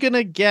 I'm going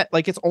to get,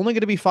 like, it's only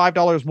going to be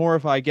 $5 more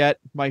if I get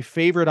my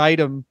favorite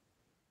item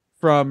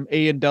from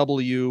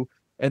A&W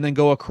and then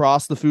go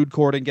across the food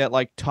court and get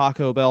like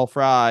Taco Bell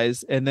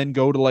fries, and then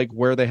go to like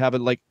where they have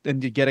it, like,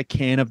 and you get a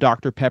can of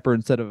Dr. Pepper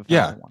instead of a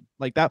fountain one.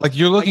 Like that. Like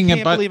you're looking I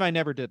can't believe I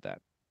never did that.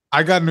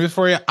 I got news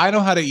for you. I know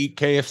how to eat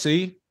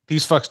KFC.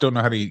 These fucks don't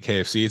know how to eat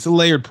KFC. It's a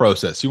layered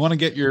process. You want to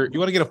get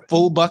a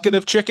full bucket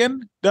of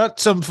chicken, not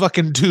some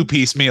fucking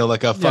 2-piece meal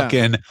like a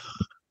fucking.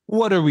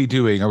 What are we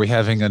doing? Are we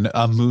having an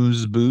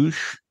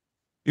amuse-bouche?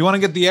 You want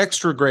to get the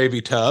extra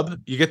gravy tub.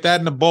 You get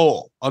that in a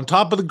bowl. On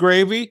top of the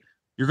gravy,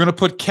 you're going to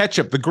put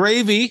ketchup. The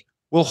gravy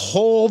will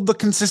hold the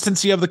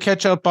consistency of the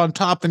ketchup on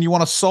top. Then you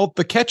want to salt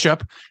the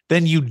ketchup.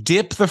 Then you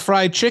dip the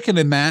fried chicken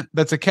in that.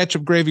 That's a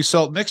ketchup gravy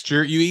salt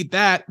mixture. You eat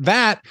that.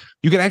 That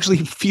you can actually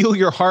feel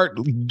your heart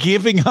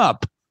giving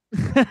up,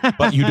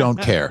 but you don't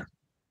care.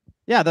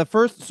 Yeah, the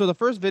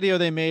first video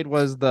they made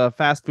was the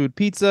fast food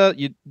pizza.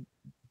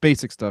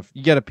 Basic stuff.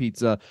 You get a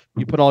pizza,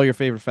 you put all your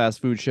favorite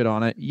fast food shit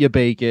on it, you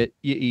bake it,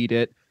 you eat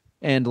it,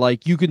 and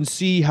like you can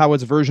see how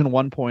it's version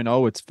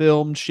 1.0. It's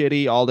filmed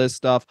shitty, all this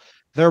stuff.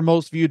 Their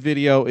most viewed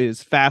video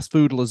is fast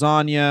food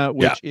lasagna,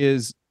 which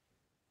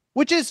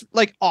is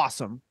like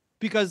awesome,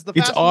 because the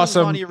fast food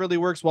lasagna really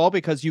works well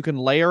because you can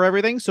layer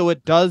everything, so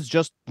it does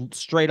just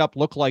straight up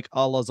look like a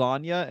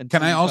lasagna. And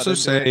can I also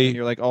say,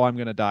 you're like, oh, I'm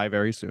gonna die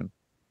very soon.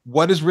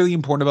 What is really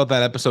important about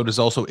that episode is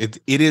also it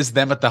is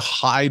them at the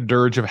high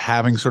dirge of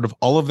having sort of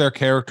all of their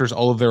characters,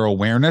 all of their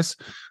awareness.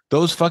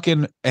 Those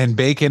fucking and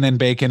bacon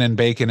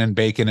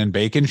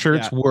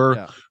shirts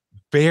were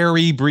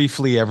very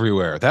briefly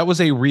everywhere. That was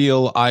a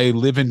real I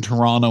live in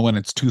Toronto and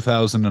it's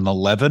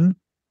 2011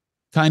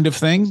 kind of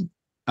thing.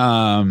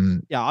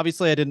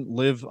 Obviously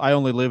I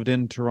only lived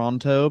in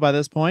Toronto by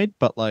this point,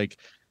 but like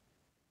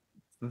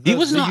the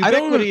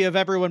ubiquity of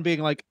everyone being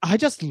like, I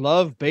just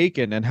love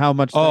bacon, and how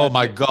much. Oh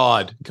my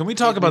God. Can we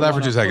talk about that for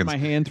 2 seconds? Put my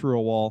hand through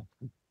a wall.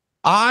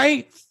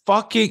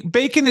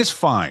 Bacon is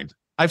fine.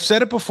 I've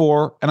said it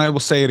before and I will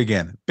say it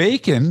again.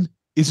 Bacon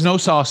is no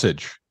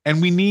sausage,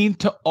 and we need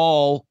to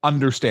all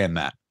understand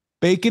that.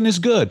 Bacon is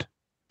good.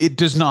 It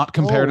does not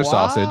compare to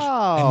sausage,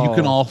 and you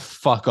can all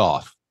fuck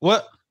off.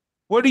 What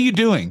are you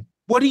doing?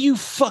 What are you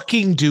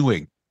fucking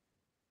doing?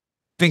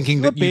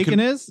 Thinking that bacon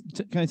is?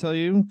 Can I tell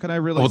you? Can I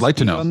really? I would like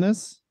to know on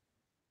this.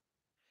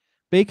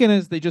 Bacon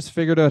is, they just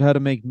figured out how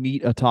to make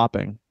meat a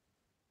topping.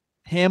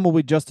 Ham will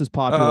be just as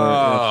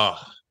popular.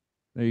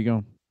 There you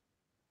go.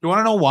 You want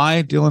to know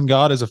why Dylan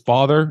God is a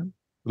father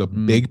with a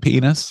big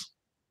penis?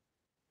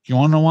 You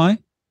want to know why?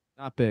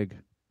 Not big.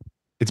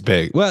 It's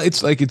big. Well,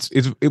 it's like it's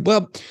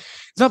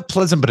not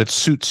pleasant, but it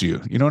suits you.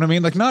 You know what I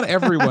mean? Like not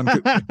everyone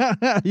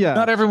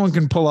not everyone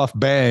can pull off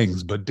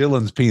bangs, but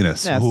Dylan's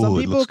penis. Yeah, some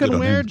people can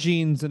wear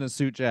jeans and a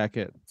suit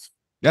jacket.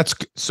 That's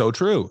so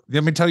true.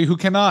 Let me tell you who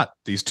cannot.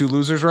 These two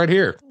losers right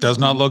here. Does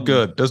not look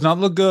good. Does not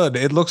look good.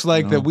 It looks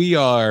like that we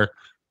are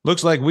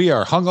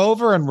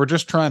hungover and we're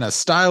just trying to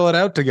style it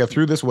out to get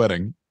through this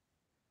wedding.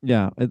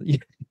 Yeah.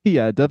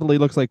 Yeah, it definitely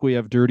looks like we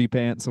have dirty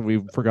pants and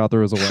we forgot there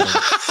was a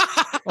wedding.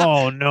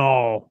 Oh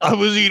no! I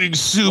was eating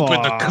soup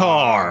in the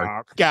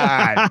car.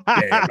 God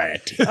damn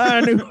it! I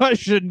knew I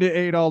shouldn't have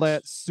ate all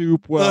that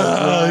soup while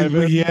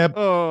driving. Yep.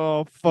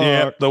 Oh fuck.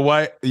 Yep. The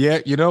wife. Yeah.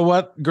 You know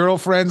what?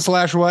 Girlfriend /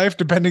 wife,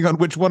 depending on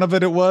which one of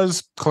it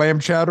was, clam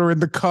chowder in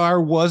the car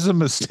was a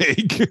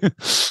mistake.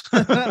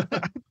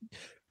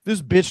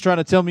 This bitch trying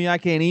to tell me I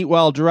can't eat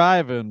while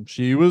driving.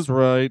 She was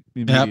right.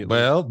 Yeah.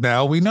 Well,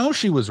 now we know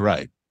she was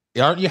right.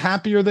 Aren't you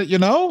happier that you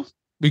know?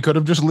 We could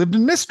have just lived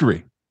in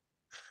mystery.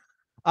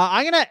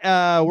 We're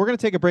gonna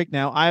take a break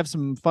now. I have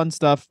some fun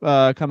stuff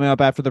coming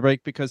up after the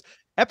break, because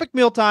Epic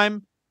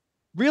Mealtime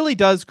really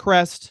does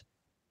crest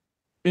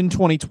in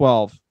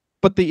 2012.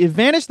 But the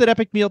advantage that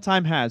Epic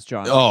Mealtime has,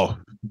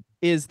 John,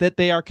 is that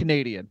they are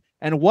Canadian.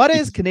 And what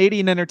is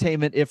Canadian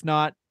entertainment if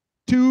not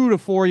 2 to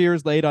 4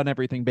 years late on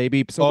everything,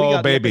 baby? So we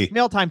got the Epic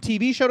Mealtime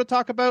TV show to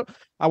talk about.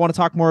 I want to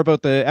talk more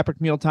about the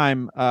Epic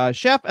Mealtime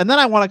chef, and then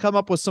I want to come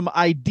up with some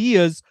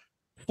ideas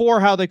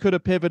for how they could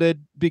have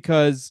pivoted,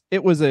 because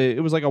it was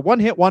like a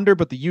one-hit wonder,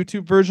 but the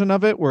YouTube version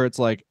of it, where it's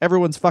like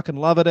everyone's fucking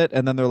loving it,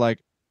 and then they're like,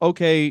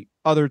 okay,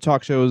 other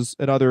talk shows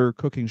and other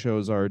cooking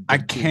shows are. I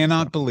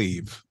cannot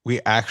believe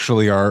we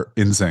actually are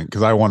in sync,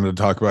 because I wanted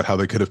to talk about how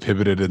they could have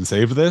pivoted and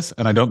saved this,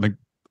 and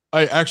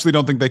I actually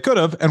don't think they could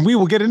have, and we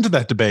will get into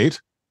that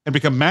debate and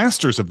become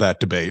masters of that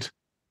debate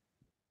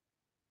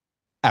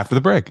after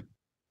the break.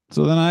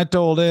 So then I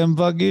told him,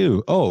 fuck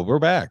you. Oh, we're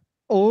back.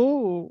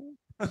 Oh.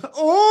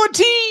 Oh,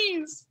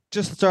 tease!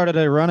 Just started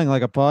running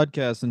like a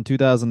podcast in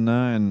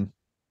 2009.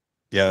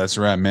 Yeah, that's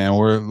right, man.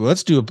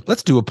 Let's do a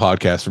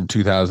podcast from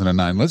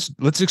 2009.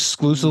 Let's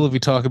exclusively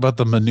talk about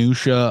the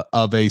minutia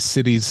of a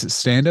city's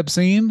stand-up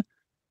scene.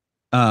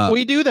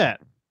 We do that,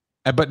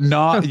 but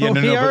not. Yeah,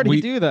 we already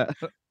do that.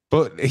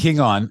 But hang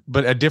on,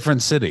 but a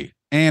different city,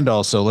 and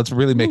also let's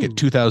really make it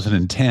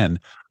 2010.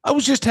 I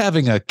was just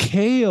having a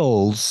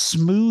kale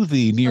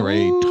smoothie near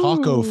a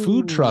taco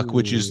food truck,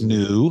 which is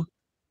new.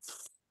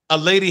 A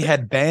lady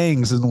had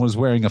bangs and was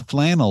wearing a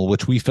flannel,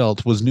 which we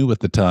felt was new at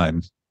the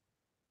time.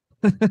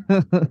 All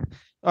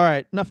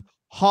right, enough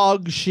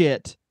hog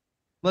shit.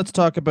 Let's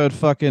talk about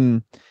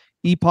fucking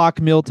Epoch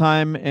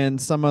Mealtime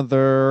and some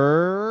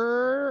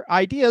other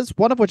ideas,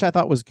 one of which I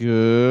thought was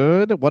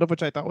good, one of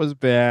which I thought was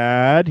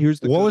bad. Here's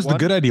the What was the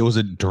good idea? Was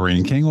it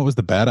drinking? What was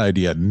the bad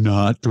idea?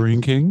 Not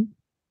drinking?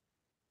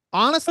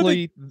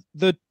 Honestly,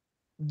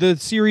 the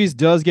series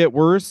does get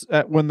worse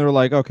when they're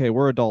like, okay,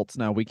 we're adults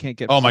now. We can't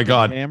get oh my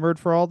God hammered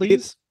for all these.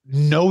 It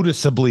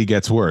noticeably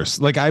gets worse.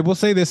 Like, I will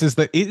say this is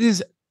that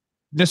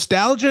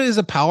nostalgia is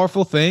a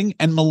powerful thing,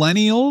 and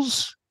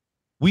millennials,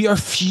 we are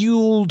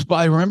fueled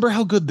by, remember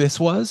how good this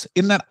was?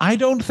 In that I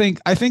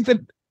think that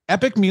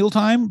Epic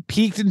Mealtime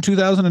peaked in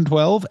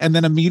 2012 and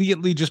then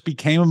immediately just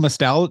became a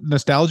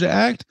nostalgia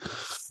act.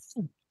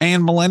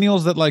 And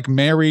millennials that like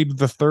married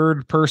the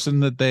third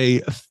person that they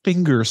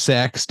finger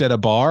sexed at a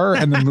bar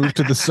and then moved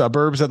to the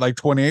suburbs at like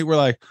 28 were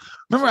like,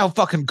 remember how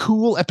fucking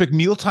cool Epic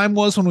Mealtime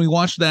was when we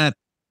watched that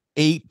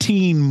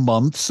 18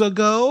 months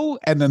ago?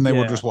 And then they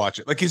will just watch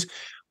it. Like,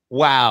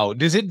 wow.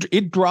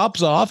 It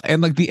drops off,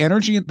 and like the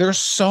energy, there's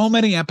so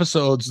many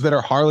episodes that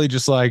are Harley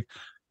just like,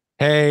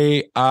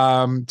 hey,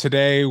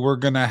 today we're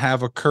gonna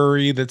have a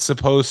curry that's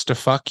supposed to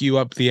fuck you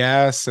up the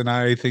ass, and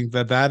I think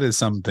that is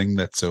something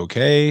that's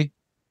okay.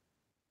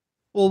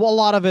 Well, a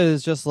lot of it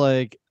is just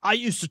like,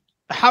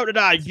 how did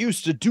I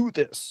used to do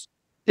this?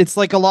 It's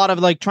like a lot of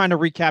like trying to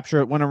recapture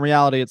it, when in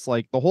reality, it's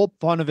like the whole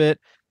fun of it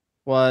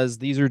was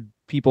these are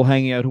people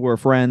hanging out who are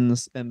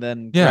friends, and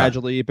then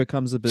gradually it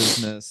becomes a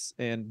business.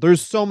 And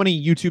there's so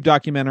many YouTube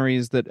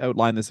documentaries that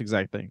outline this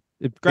exact thing.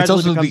 It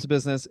gradually becomes a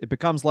business. It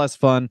becomes less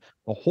fun.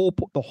 The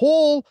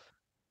whole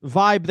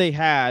vibe they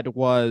had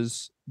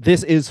was,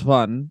 this is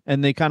fun,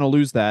 and they kind of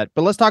lose that.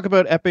 But let's talk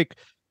about Epic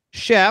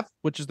Chef,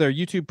 which is their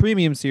YouTube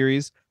premium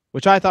series,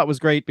 which I thought was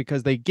great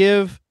because they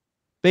give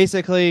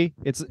basically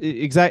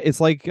it's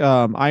like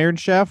Iron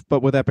Chef,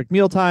 but with Epic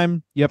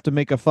Mealtime. You have to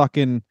make a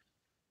fucking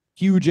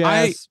huge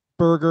ass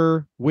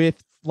burger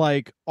with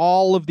like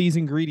all of these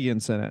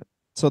ingredients in it.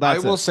 So I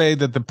will say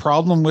that the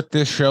problem with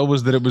this show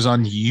was that it was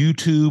on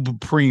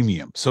YouTube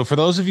Premium. So for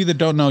those of you that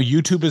don't know,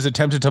 YouTube has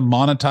attempted to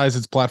monetize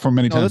its platform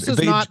many times. This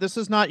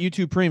is not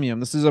YouTube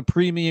Premium. This is a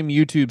premium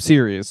YouTube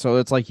series. So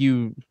it's like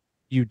you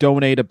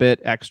donate a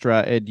bit extra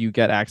and you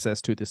get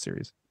access to this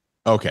series.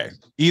 Okay.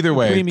 Either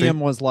way,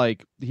 premium was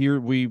like, here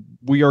we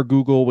are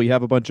Google. We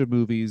have a bunch of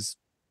movies.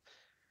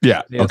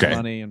 Yeah. Okay.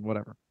 Money and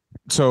whatever.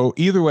 So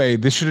either way,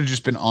 this should have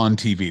just been on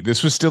TV.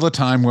 This was still a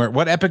time where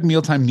what Epic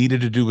Mealtime needed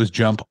to do was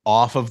jump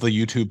off of the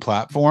YouTube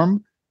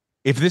platform.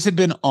 If this had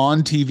been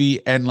on TV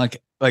and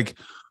like,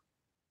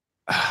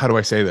 how do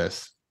I say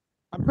this?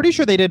 I'm pretty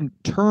sure they didn't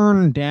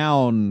turn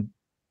down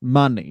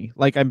money.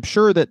 Like, I'm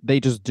sure that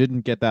they just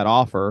didn't get that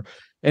offer.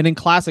 And in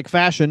classic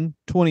fashion,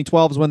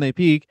 2012 is when they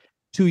peak.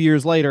 2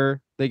 years later,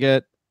 they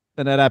get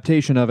an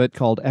adaptation of it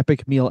called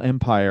Epic Meal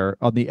Empire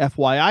on the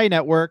FYI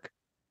network,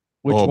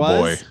 which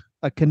was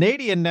a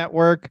Canadian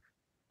network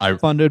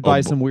funded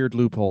by some weird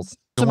loopholes.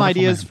 Some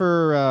ideas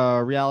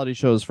for reality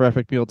shows for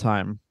Epic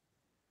Mealtime.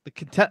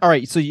 All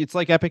right, so it's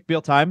like Epic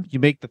Mealtime. You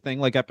make the thing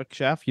like Epic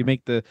Chef. You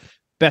make the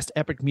best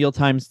Epic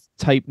Mealtime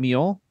type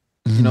meal.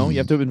 You know, you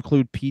have to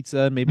include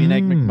pizza, maybe an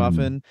egg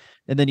McMuffin,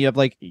 and then you have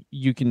like,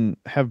 you can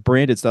have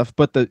branded stuff.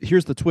 But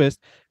here's the twist: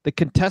 the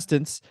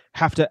contestants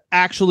have to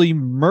actually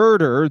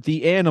murder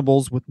the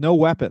animals with no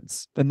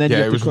weapons, and then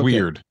it was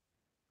weird.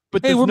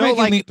 But there's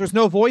there's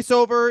no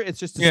voiceover. It's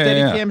just a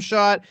steady cam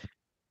shot,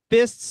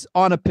 fists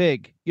on a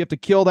pig. You have to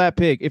kill that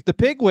pig. If the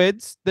pig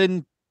wins,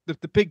 then if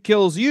the pig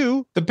kills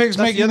you, the pig's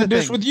making the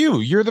dish with you.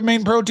 You're the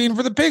main protein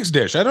for the pig's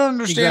dish. I don't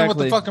understand what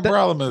the fucking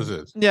problem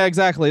is. Yeah,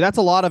 exactly. That's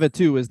a lot of it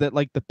too, is that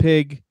like the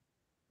pig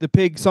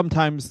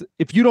sometimes,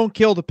 if you don't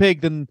kill the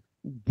pig, then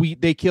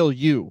they kill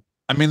you.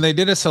 I mean, they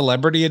did a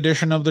celebrity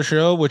edition of the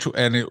show,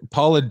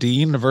 Paula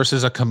Deen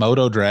versus a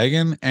Komodo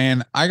dragon.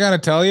 And I got to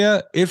tell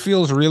you, it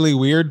feels really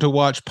weird to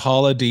watch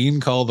Paula Deen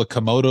call the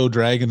Komodo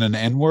dragon an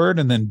N-word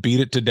and then beat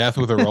it to death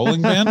with a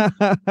rolling pin.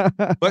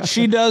 But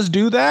she does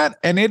do that.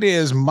 And it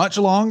is much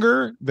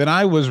longer than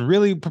I was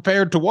really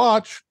prepared to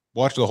watch.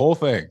 Watch the whole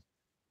thing.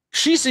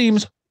 She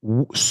seems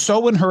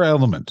so in her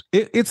element.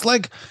 It's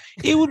like,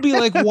 it would be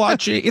like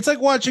watching, it's like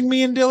watching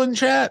me and Dylan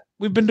chat.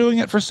 We've been doing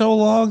it for so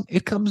long.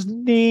 It comes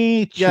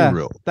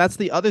natural. Yeah, that's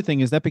the other thing,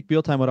 is Epic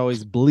Mealtime would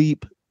always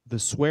bleep the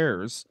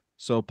swears.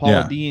 So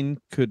Paula Deen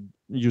could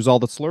use all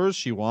the slurs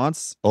she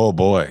wants. Oh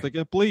boy. They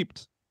get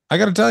bleeped. I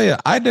got to tell you,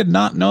 I did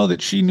not know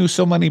that she knew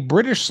so many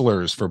British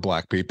slurs for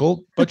black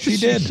people, but she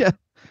did. Yeah.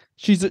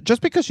 She's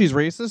just because she's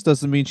racist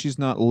doesn't mean she's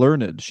not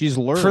learned. She's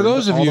learned for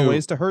those of you the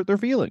ways to hurt their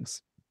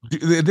feelings.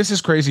 This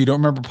is crazy. You don't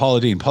remember Paula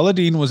Deen. Paula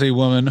Deen was a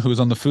woman who was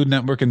on the Food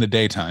Network in the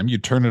daytime. You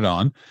turn it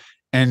on,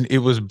 and it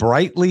was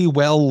brightly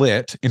well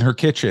lit in her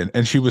kitchen,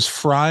 and she was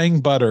frying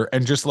butter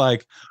and just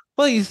like,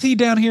 well, you see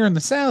down here in the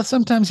South,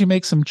 sometimes you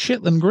make some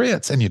chitlin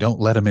grits and you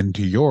don't let them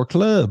into your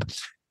club.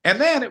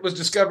 And then it was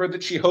discovered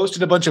that she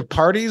hosted a bunch of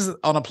parties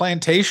on a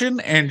plantation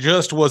and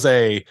just was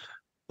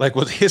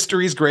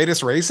history's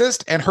greatest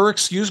racist. And her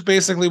excuse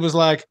basically was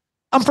like,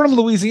 I'm from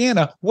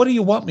Louisiana. What do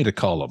you want me to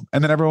call them?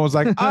 And then everyone was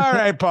like, all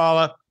right,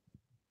 Paula.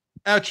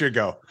 Out you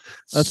go.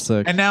 That's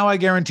sick. And now I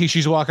guarantee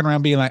she's walking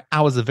around being like,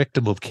 I was a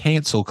victim of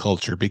cancel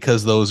culture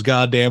because those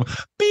goddamn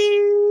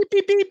beep,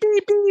 beep, beep,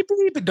 beep, beep,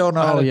 beep, don't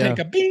know how to take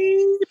a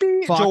beep,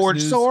 beep. Fox George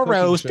News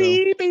Soros,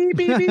 beep, beep,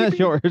 beep, beep, beep.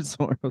 George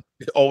Soros.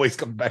 It always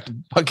comes back to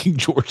fucking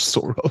George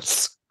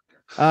Soros.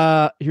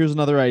 Here's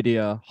another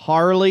idea.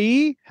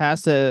 Harley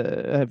has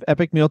to have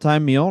epic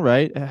mealtime meal,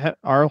 right?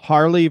 Our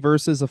Harley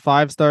versus a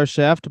 5-star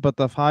chef, but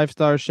the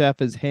 5-star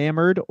chef is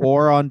hammered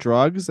or on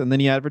drugs, and then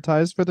he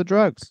advertised for the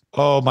drugs.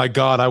 Oh my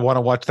God, I want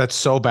to watch that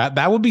so bad.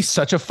 That would be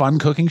such a fun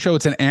cooking show.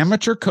 It's an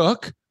amateur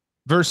cook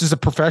versus a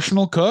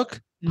professional cook.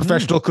 Mm-hmm.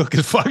 Professional cook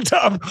is fucked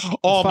up.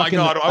 Oh my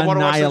God, I want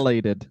to watch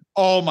annihilated.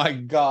 Oh my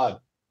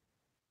God.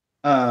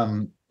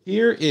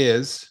 Here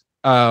is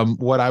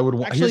what I would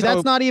want. Actually,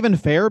 that's not even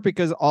fair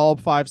because all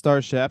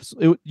 5-star chefs,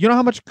 you know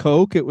how much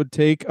coke it would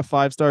take a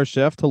 5-star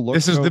chef to look.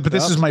 This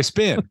is my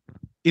spin.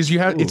 Is you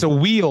have it's a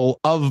wheel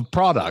of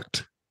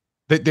product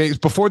that they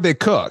before they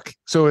cook.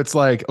 So it's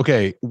like,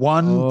 okay,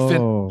 one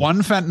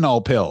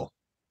fentanyl pill,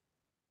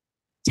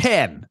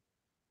 10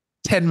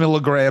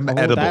 milligram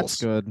edibles.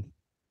 That's good.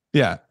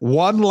 Yeah,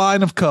 1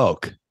 line of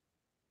coke,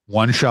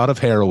 1 shot of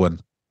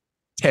heroin,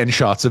 10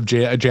 shots of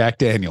Jack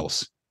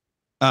Daniels.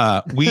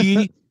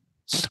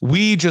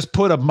 We just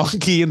put a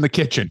monkey in the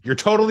kitchen. You're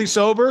totally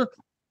sober.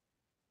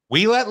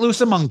 We let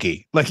loose a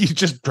monkey. Like, you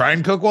just try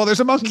and cook while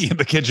there's a monkey in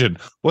the kitchen.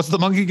 What's the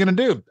monkey going to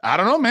do? I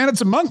don't know, man. It's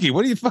a monkey.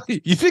 What do you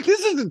think this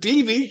is a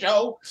TV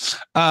show?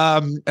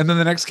 And then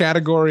the next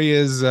category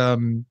is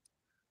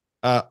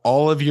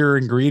all of your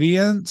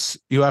ingredients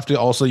you have to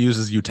also use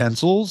as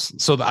utensils.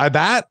 So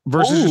that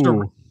versus just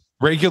a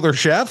regular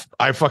chef,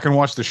 I fucking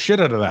watched the shit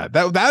out of that.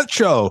 That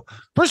show,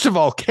 first of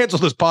all, cancel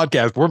this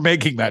podcast. We're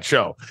making that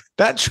show.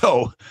 That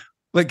show,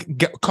 like,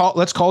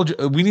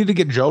 we need to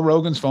get Joe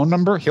Rogan's phone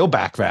number. He'll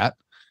back that.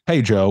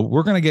 Hey, Joe,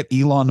 we're going to get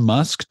Elon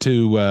Musk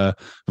to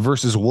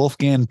versus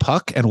Wolfgang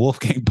Puck, and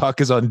Wolfgang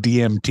Puck is on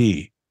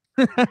DMT.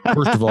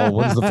 First of all,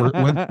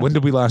 when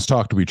did we last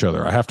talk to each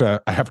other? I have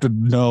to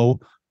know.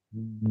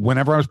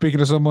 Whenever I'm speaking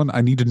to someone,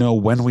 I need to know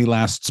when we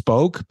last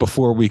spoke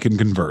before we can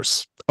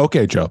converse.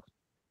 Okay, Joe.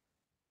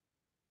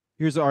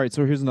 Here's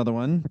another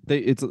one.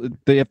 They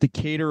have to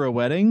cater a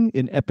wedding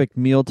in epic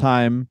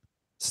mealtime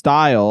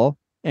style,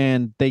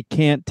 and they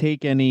can't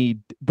take any.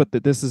 But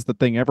this is the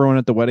thing: everyone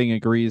at the wedding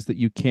agrees that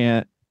you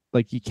can't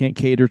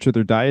cater to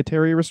their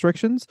dietary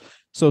restrictions.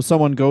 So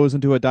someone goes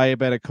into a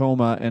diabetic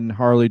coma, and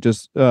Harley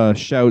just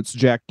shouts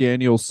Jack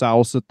Daniel's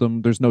sauce at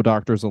them. There's no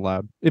doctors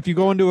allowed. If you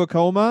go into a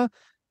coma,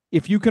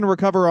 if you can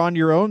recover on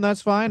your own,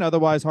 that's fine.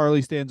 Otherwise,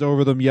 Harley stands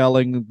over them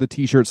yelling the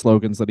T-shirt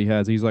slogans that he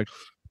has. He's like,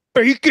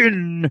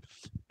 bacon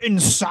in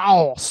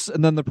sauce.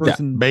 And then the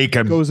person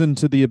goes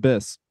into the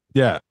abyss.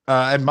 Yeah.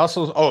 And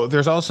Muscles. Oh,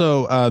 there's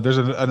also there's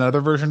another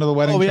version of the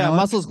wedding. Oh, yeah. Challenge.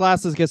 Muscles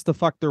Glasses gets to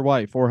fuck their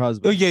wife or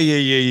husband. Oh,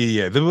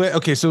 yeah.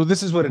 Okay. So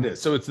this is what it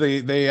is. So it's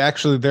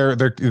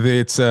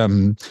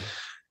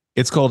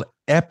it's called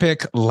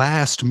Epic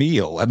Last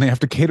Meal, and they have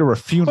to cater a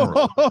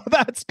funeral. Oh,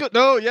 that's good.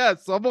 No, yeah.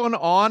 Someone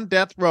on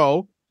death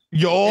row.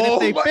 And if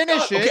they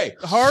finish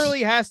it,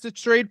 Harley has to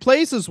trade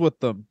places with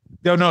them.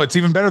 No, it's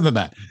even better than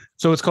that.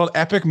 So it's called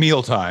Epic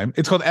Mealtime.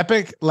 It's called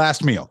Epic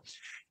Last Meal.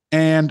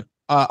 And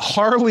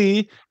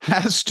Harley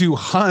has to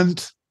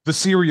hunt the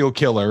serial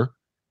killer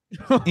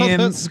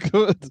that's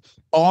good.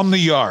 On the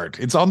yard.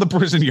 It's on the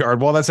prison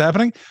yard while that's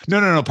happening.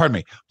 No, pardon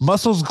me.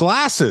 Muscles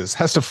Glasses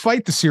has to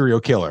fight the serial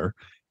killer.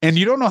 And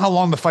you don't know how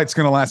long the fight's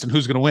going to last and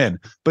who's going to win.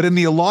 But in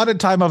the allotted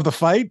time of the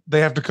fight, they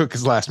have to cook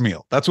his last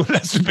meal. That's what it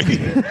has to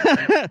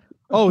be.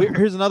 Oh,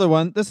 here's another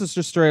one. This is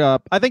just straight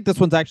up. I think this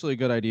one's actually a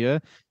good idea.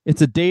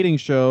 It's a dating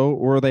show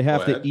where they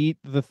have to eat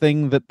the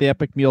thing that the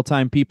Epic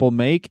Mealtime people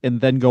make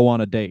and then go on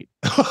a date.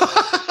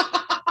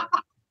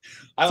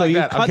 So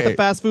you cut the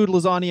fast food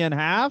lasagna in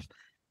half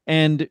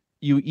and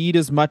you eat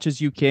as much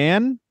as you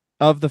can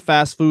of the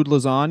fast food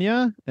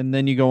lasagna and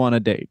then you go on a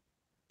date.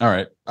 All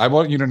right. I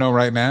want you to know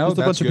right now. Just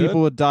a bunch of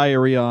people with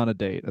diarrhea on a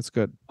date. That's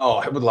good. Oh,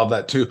 I would love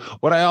that too.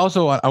 What I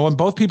also want, I want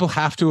both people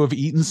have to have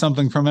eaten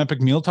something from Epic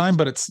Mealtime,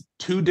 but it's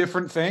 2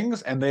 different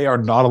things and they are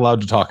not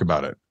allowed to talk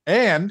about it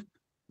and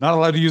not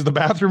allowed to use the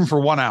bathroom for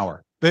 1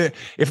 hour.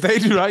 If they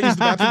do not use the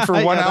bathroom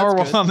for 1 hour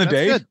while on the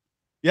date. Good.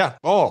 Yeah.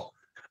 Oh,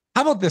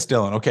 how about this,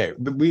 Dylan? Okay.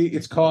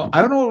 It's called, I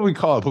don't know what we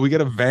call it, but we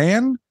get a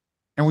van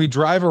and we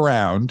drive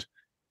around.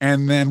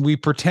 And then we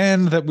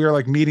pretend that we're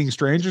like meeting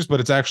strangers,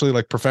 but it's actually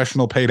like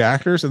professional paid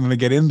actors. And then they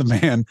get in the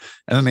van and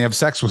then they have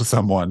sex with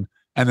someone.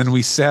 And then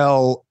we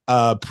sell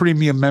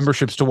premium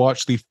memberships to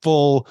watch the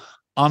full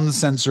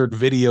uncensored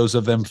videos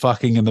of them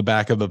fucking in the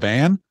back of the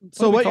van.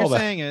 So what you're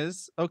saying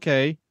is,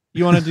 okay,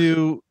 you want to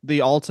do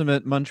the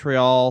ultimate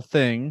Montreal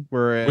thing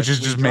where which is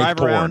just drive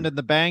make around porn. in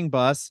the bang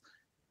bus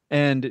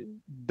and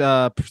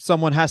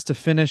someone has to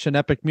finish an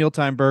Epic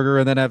Mealtime burger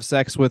and then have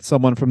sex with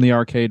someone from the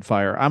Arcade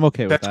Fire. I'm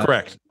okay with that.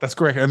 That's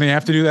correct. And they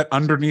have to do that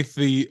underneath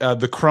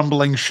the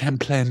crumbling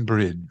Champlain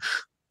Bridge.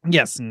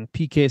 Yes, and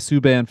PK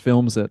Subban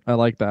films it. I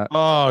like that.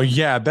 Oh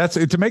yeah, that's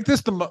it. To make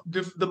this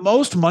the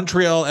most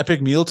Montreal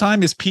Epic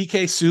Mealtime is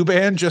PK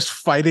Subban just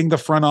fighting the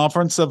front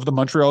offense of the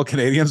Montreal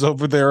Canadiens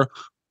over their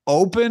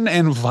open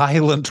and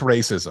violent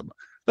racism.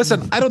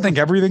 Listen, I don't think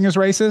everything is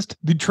racist.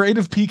 The trade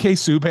of PK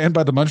Subban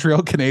by the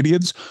Montreal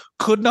Canadiens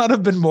could not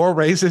have been more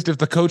racist if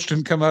the coach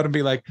didn't come out and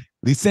be like,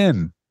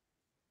 listen,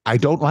 I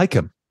don't like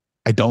him.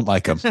 I don't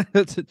like him.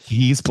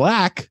 He's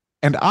black,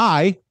 and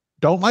I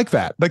don't like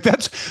that. Like like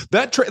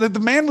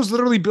the man was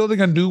literally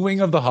building a new wing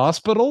of the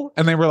hospital,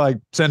 and they were like,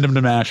 send him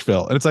to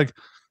Nashville. And it's like,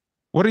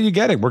 what are you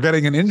getting? We're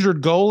getting an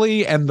injured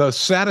goalie and the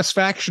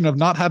satisfaction of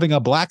not having a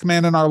black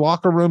man in our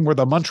locker room. We're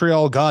the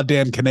Montreal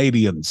goddamn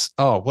Canadiens.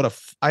 Oh,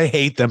 I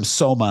hate them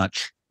so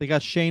much. They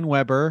got Shane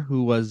Weber,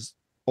 who was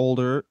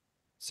older,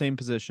 same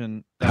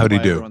position. How'd he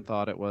do? Everyone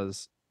thought it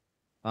was.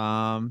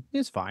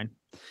 He's fine.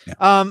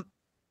 Yeah.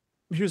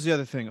 Here's the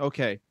other thing.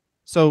 Okay,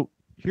 so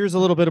here's a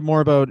little bit more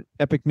about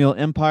Epic Meal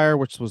Empire,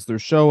 which was their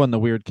show on the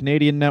Weird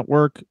Canadian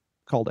Network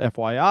called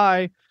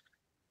FYI.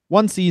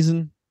 1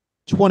 season,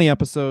 20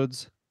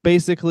 episodes.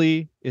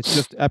 Basically, it's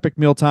just Epic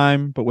Meal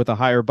Time, but with a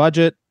higher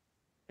budget.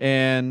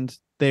 And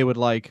they would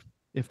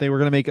if they were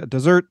going to make a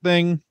dessert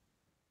thing,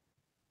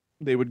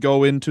 they would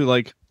go into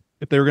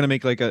if they were going to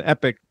make an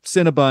epic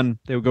Cinnabon,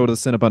 they would go to the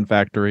Cinnabon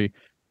factory,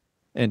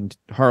 and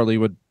Harley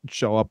would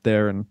show up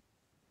there and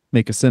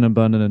make a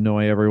Cinnabon and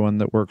annoy everyone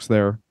that works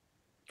there.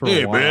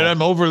 Hey, man,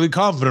 I'm overly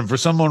confident for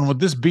someone with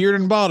this beard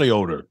and body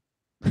odor.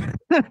 Hey,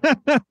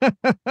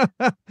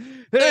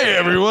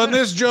 everyone,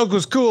 this joke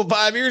was cool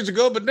 5 years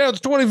ago, but now it's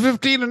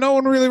 2015 and no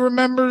one really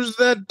remembers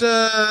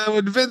that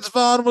when Vince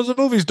Vaughn was a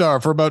movie star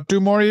for about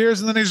 2 more years,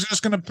 and then he's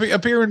just going to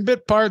appear in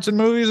bit parts in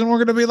movies, and we're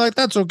going to be like,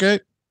 that's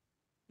okay.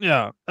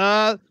 Yeah.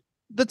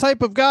 The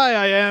type of guy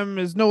I am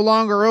is no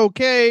longer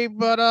okay,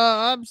 but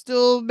I'm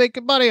still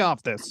making money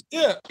off this.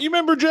 Yeah, you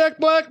remember Jack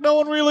Black? No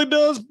one really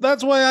does.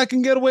 That's why I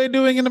can get away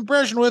doing an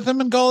impression with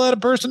him and call that a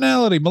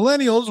personality.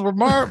 Millennials were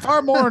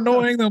far more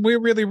annoying than we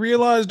really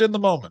realized in the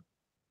moment.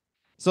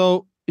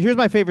 So here's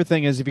my favorite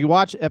thing is if you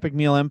watch Epic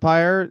Meal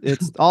Empire,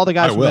 it's all the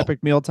guys from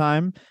Epic Meal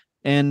Time.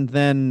 And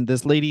then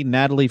this lady,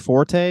 Natalie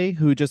Forte,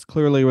 who just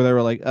clearly they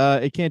were like,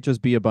 it can't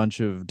just be a bunch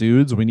of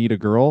dudes. We need a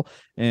girl.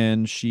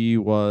 And she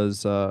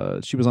was on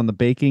the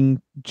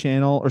baking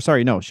channel, or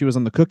sorry, no, she was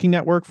on the Cooking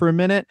Network for a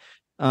minute.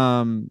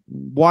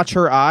 Watch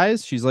her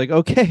eyes. She's like,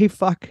 okay,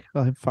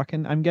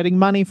 I'm getting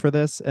money for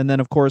this. And then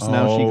of course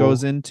now she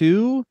goes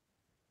into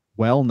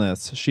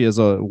wellness. She is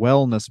a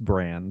wellness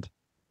brand.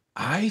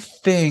 I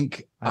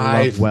think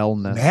I love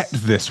wellness. Met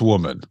this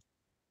woman.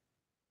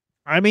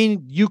 I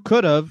mean, you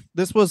could have.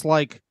 This was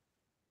when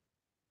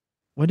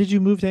did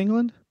you move to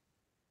England?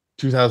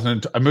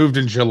 I moved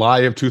in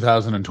July of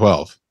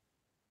 2012.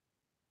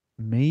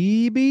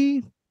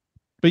 Maybe.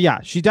 But yeah,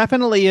 she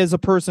definitely is a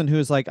person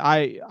who's like,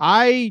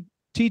 I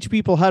teach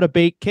people how to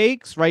bake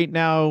cakes. Right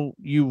now,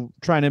 you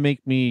trying to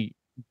make me,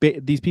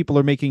 these people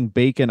are making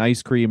bacon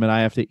ice cream and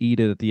I have to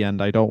eat it at the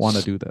end. I don't want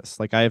to do this.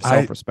 I have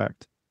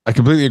self-respect. I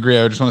completely agree.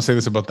 I just want to say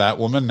this about that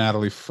woman,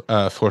 Natalie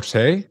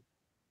Forte.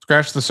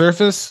 Scratch the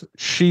surface.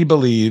 She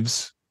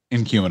believes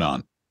in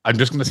QAnon. I'm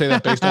just going to say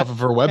that based off of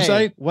her website.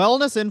 Hey,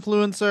 wellness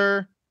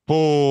influencer.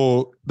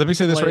 Oh, let me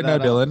say this right now,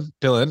 Dylan.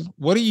 Dylan,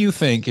 what do you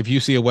think if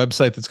you see a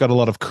website that's got a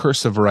lot of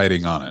cursive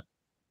writing on it?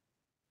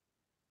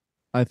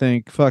 I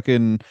think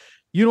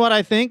you know what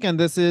I think, and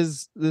this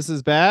is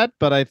bad,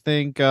 but I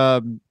think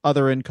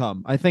other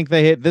income. I think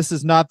this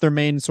is not their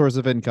main source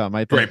of income.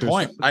 I think great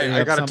point.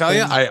 I got to tell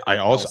you, I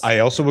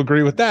also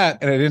agree with that,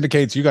 and it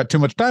indicates you got too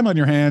much time on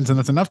your hands, and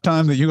that's enough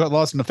time that you got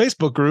lost in a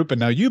Facebook group, and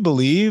now you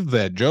believe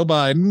that Joe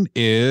Biden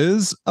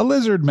is a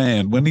lizard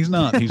man when he's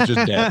not. He's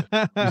just dead.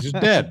 He's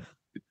just dead.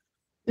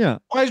 Yeah.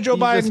 Why does Joe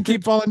Biden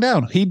keep falling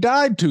down? He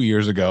died 2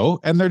 years ago,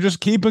 and they're just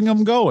keeping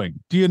him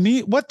going.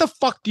 What the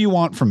fuck do you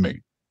want from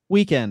me?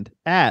 Weekend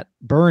at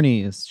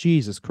Bernie's.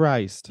 Jesus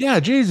Christ.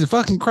 Yeah, Jesus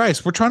fucking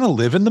Christ. We're trying to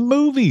live in the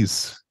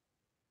movies.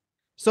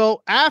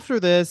 So after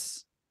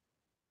this,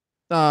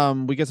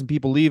 we get some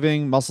people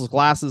leaving. Muscles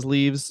Glasses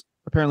leaves.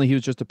 Apparently he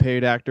was just a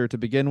paid actor to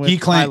begin with. He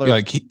claimed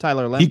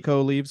Tyler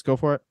Lemko leaves. Go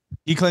for it.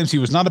 He claims he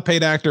was not a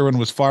paid actor and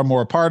was far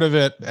more a part of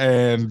it.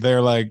 And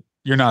they're like,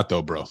 you're not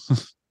though, bro.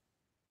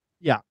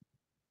 Yeah.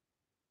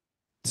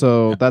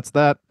 So that's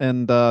that.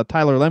 And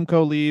Tyler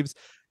Lemko leaves,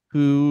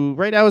 who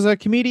right now is a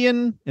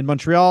comedian in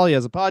Montreal. He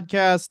has a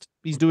podcast.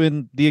 He's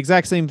doing the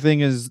exact same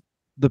thing as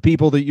the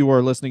people that you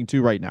are listening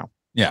to right now.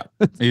 Yeah,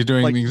 he's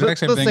doing the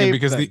exact same thing.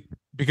 And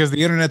because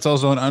the internet's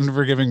also an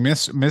unforgiving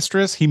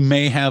mistress, he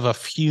may have a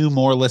few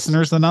more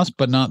listeners than us,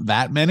 but not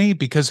that many.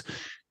 Because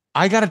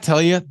I got to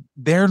tell you,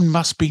 there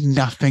must be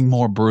nothing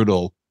more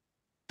brutal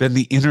than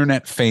the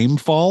internet fame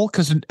fall.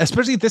 Because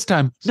especially at this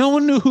time, no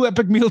one knew who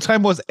Epic Meal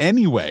Time was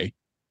anyway.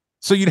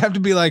 So you'd have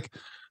to be like,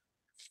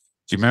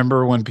 do you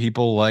remember when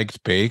people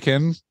liked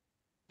bacon?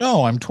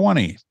 No, I'm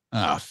 20.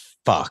 Ah,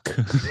 fuck.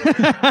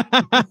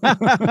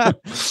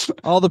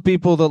 All the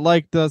people that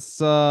liked us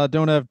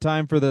don't have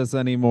time for this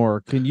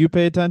anymore. Can you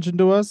pay attention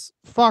to us?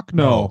 Fuck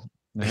no.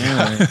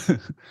 Anyway.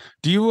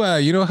 Do you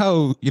you know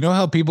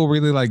how people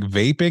really like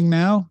vaping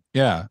now?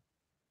 Yeah.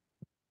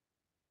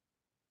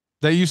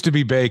 That used to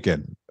be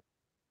bacon.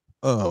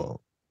 Oh,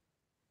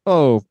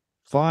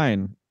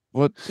 fine.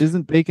 What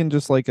isn't bacon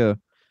just like a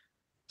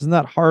Isn't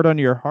that hard on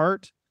your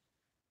heart?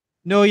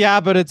 No, yeah,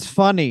 but it's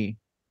funny.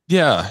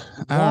 Yeah,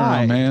 I don't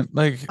Why? know, man.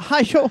 Like,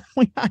 I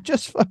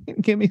just fucking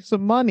give me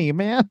some money,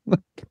 man.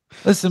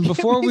 listen, Give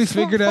before me we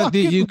some figured out that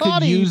you fucking could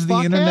money, use the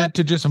fuckhead. internet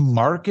to just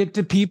market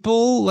to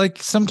people, like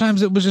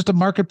sometimes it was just a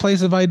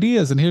marketplace of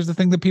ideas. And here's the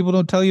thing that people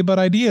don't tell you about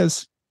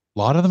ideas. A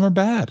lot of them are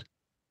bad.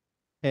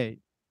 Hey,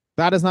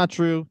 that is not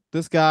true.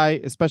 This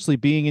guy, especially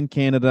being in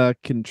Canada,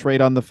 can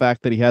trade on the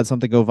fact that he had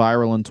something go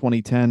viral in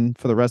 2010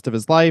 for the rest of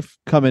his life,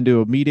 come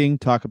into a meeting,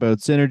 talk about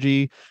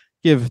synergy,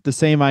 give the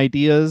same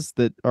ideas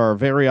that are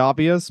very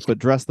obvious, but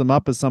dress them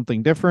up as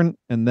something different,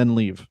 and then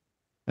leave.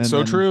 And So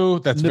then true.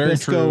 That's very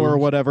Nabisco true. or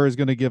whatever is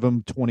going to give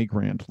him 20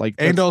 grand. Like,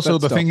 And also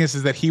that's the dope. thing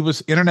is that he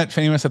was internet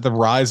famous at the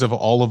rise of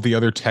all of the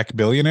other tech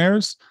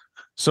billionaires.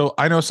 So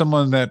I know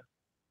someone that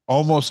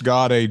almost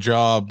got a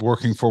job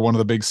working for one of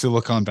the big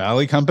Silicon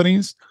Valley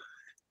companies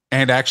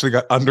and actually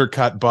got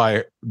undercut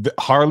by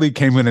Harley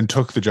came in and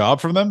took the job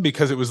from them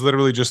because it was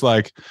literally just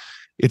like,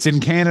 it's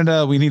in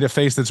Canada. We need a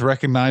face that's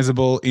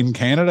recognizable in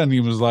Canada. And he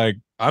was like,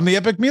 I'm the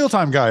Epic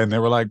Mealtime guy. And they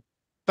were like,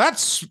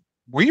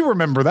 we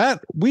remember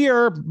that. We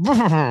are.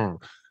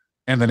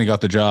 And then he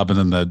got the job, and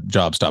then the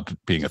job stopped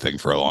being a thing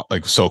for a long,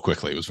 like so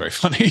quickly. It was very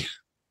funny.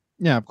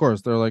 Yeah, of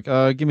course. They're like,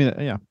 give me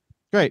that. Yeah.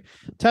 Great.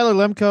 Tyler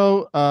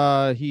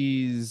Lemko,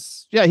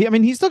 he's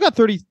still got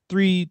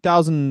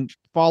 33,000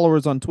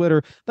 followers on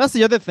Twitter. That's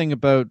the other thing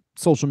about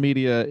social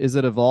media is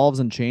it evolves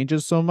and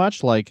changes so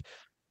much. Like,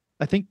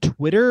 I think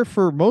Twitter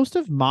for most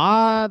of the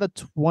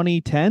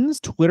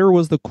 2010s, Twitter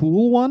was the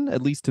cool one,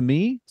 at least to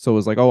me. So it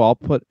was like, oh, I'll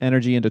put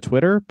energy into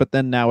Twitter, but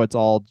then now it's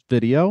all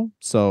video.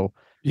 So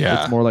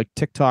Yeah. it's more like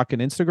TikTok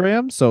and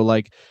Instagram. So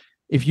like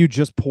if you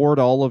just poured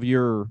all of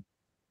your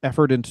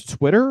effort into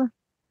Twitter,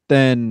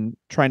 then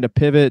trying to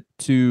pivot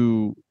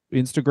to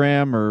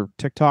Instagram or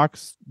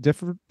TikTok's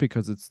different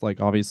because it's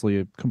like obviously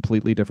a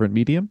completely different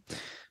medium.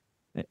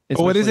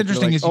 What is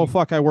interesting is oh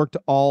fuck, I worked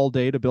all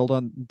day to build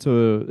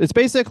it's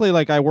basically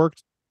like I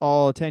worked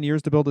all 10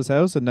 years to build this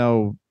house and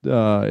now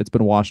it's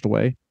been washed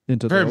away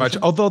into very much.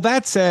 Although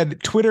that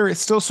said, Twitter it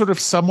still sort of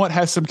somewhat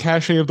has some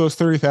cachet of those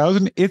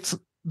 30,000. It's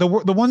the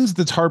ones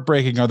that's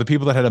heartbreaking are the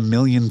people that had 1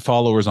 million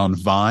followers on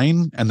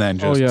Vine and then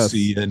just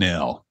see the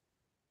nil.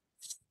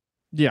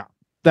 Yeah,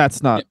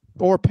 that's not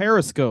or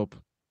Periscope.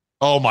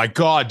 Oh my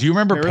god, do you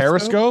remember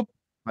Periscope?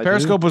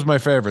 Periscope was my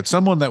favorite.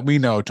 Someone that we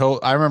know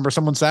I remember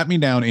someone sat me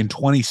down in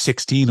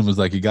 2016 and was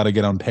like, you got to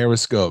get on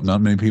Periscope.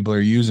 Not many people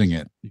are using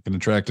it. You can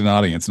attract an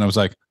audience. And I was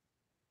like,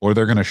 or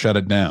they're going to shut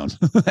it down.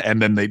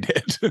 And then they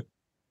did.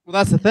 Well,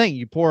 that's the thing.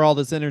 You pour all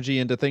this energy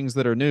into things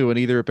that are new and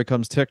either it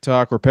becomes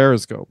TikTok or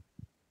Periscope.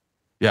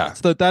 Yeah.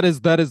 So that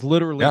is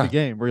literally the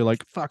game where you're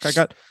like, fuck, I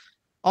got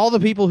all the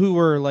people who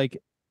were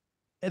like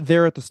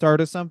there at the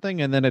start of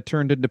something and then it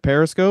turned into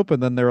Periscope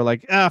and then they were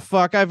like,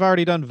 fuck, I've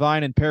already done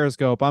Vine and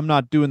Periscope. I'm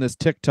not doing this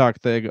TikTok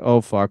thing. Oh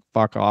fuck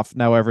off.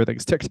 Now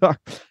everything's TikTok.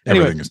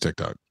 Everything is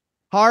TikTok.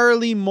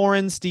 Harley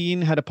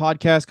Morenstein had a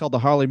podcast called the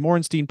Harley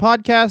Morenstein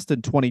Podcast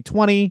in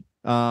 2020.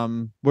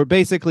 Where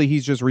basically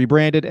he's just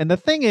rebranded. And the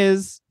thing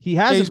is, he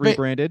hasn't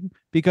rebranded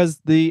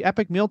because the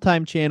Epic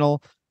Mealtime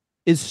channel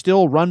is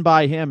still run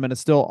by him and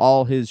it's still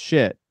all his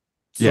shit.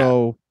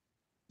 So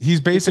he's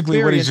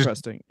basically what he's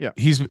interesting.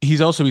 He's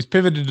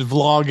pivoted to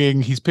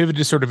vlogging. He's pivoted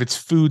to sort of its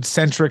food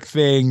centric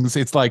things.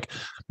 It's like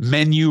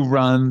menu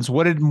runs.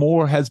 What it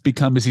more has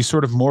become is he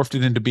sort of morphed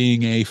it into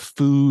being a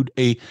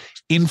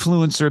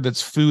influencer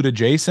that's food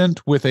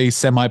adjacent with a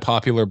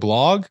semi-popular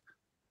blog.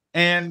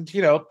 And,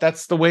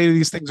 that's the way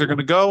these things are going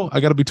to go. I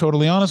got to be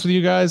totally honest with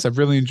you guys. I've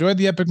really enjoyed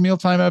the Epic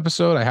Mealtime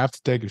episode. I have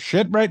to take a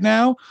shit right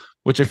now,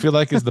 which I feel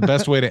like is the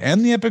best way to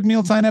end the Epic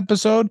Mealtime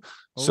episode.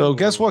 So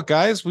guess what,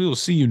 guys? We will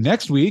see you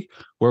next week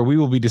where we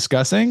will be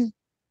discussing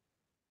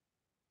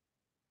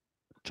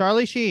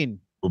Charlie Sheen.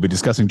 We'll be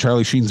discussing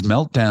Charlie Sheen's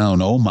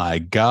meltdown. Oh my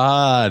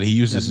God. He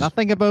uses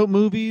nothing about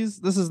movies.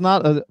 This is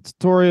not a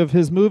story of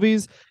his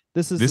movies.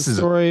 This is the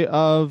story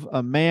of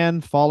a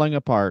man falling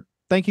apart.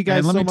 Thank you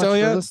guys so much for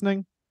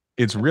listening.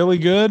 It's really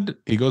good.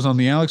 He goes on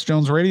the Alex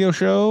Jones radio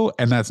show,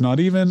 and that's not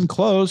even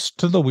close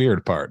to the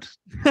weird part.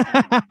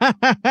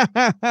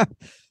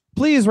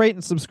 Please rate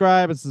and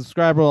subscribe and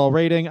subscribe all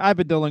rating. I've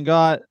been Dylan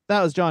Gott.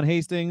 That was John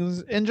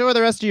Hastings. Enjoy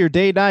the rest of your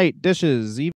day, night dishes.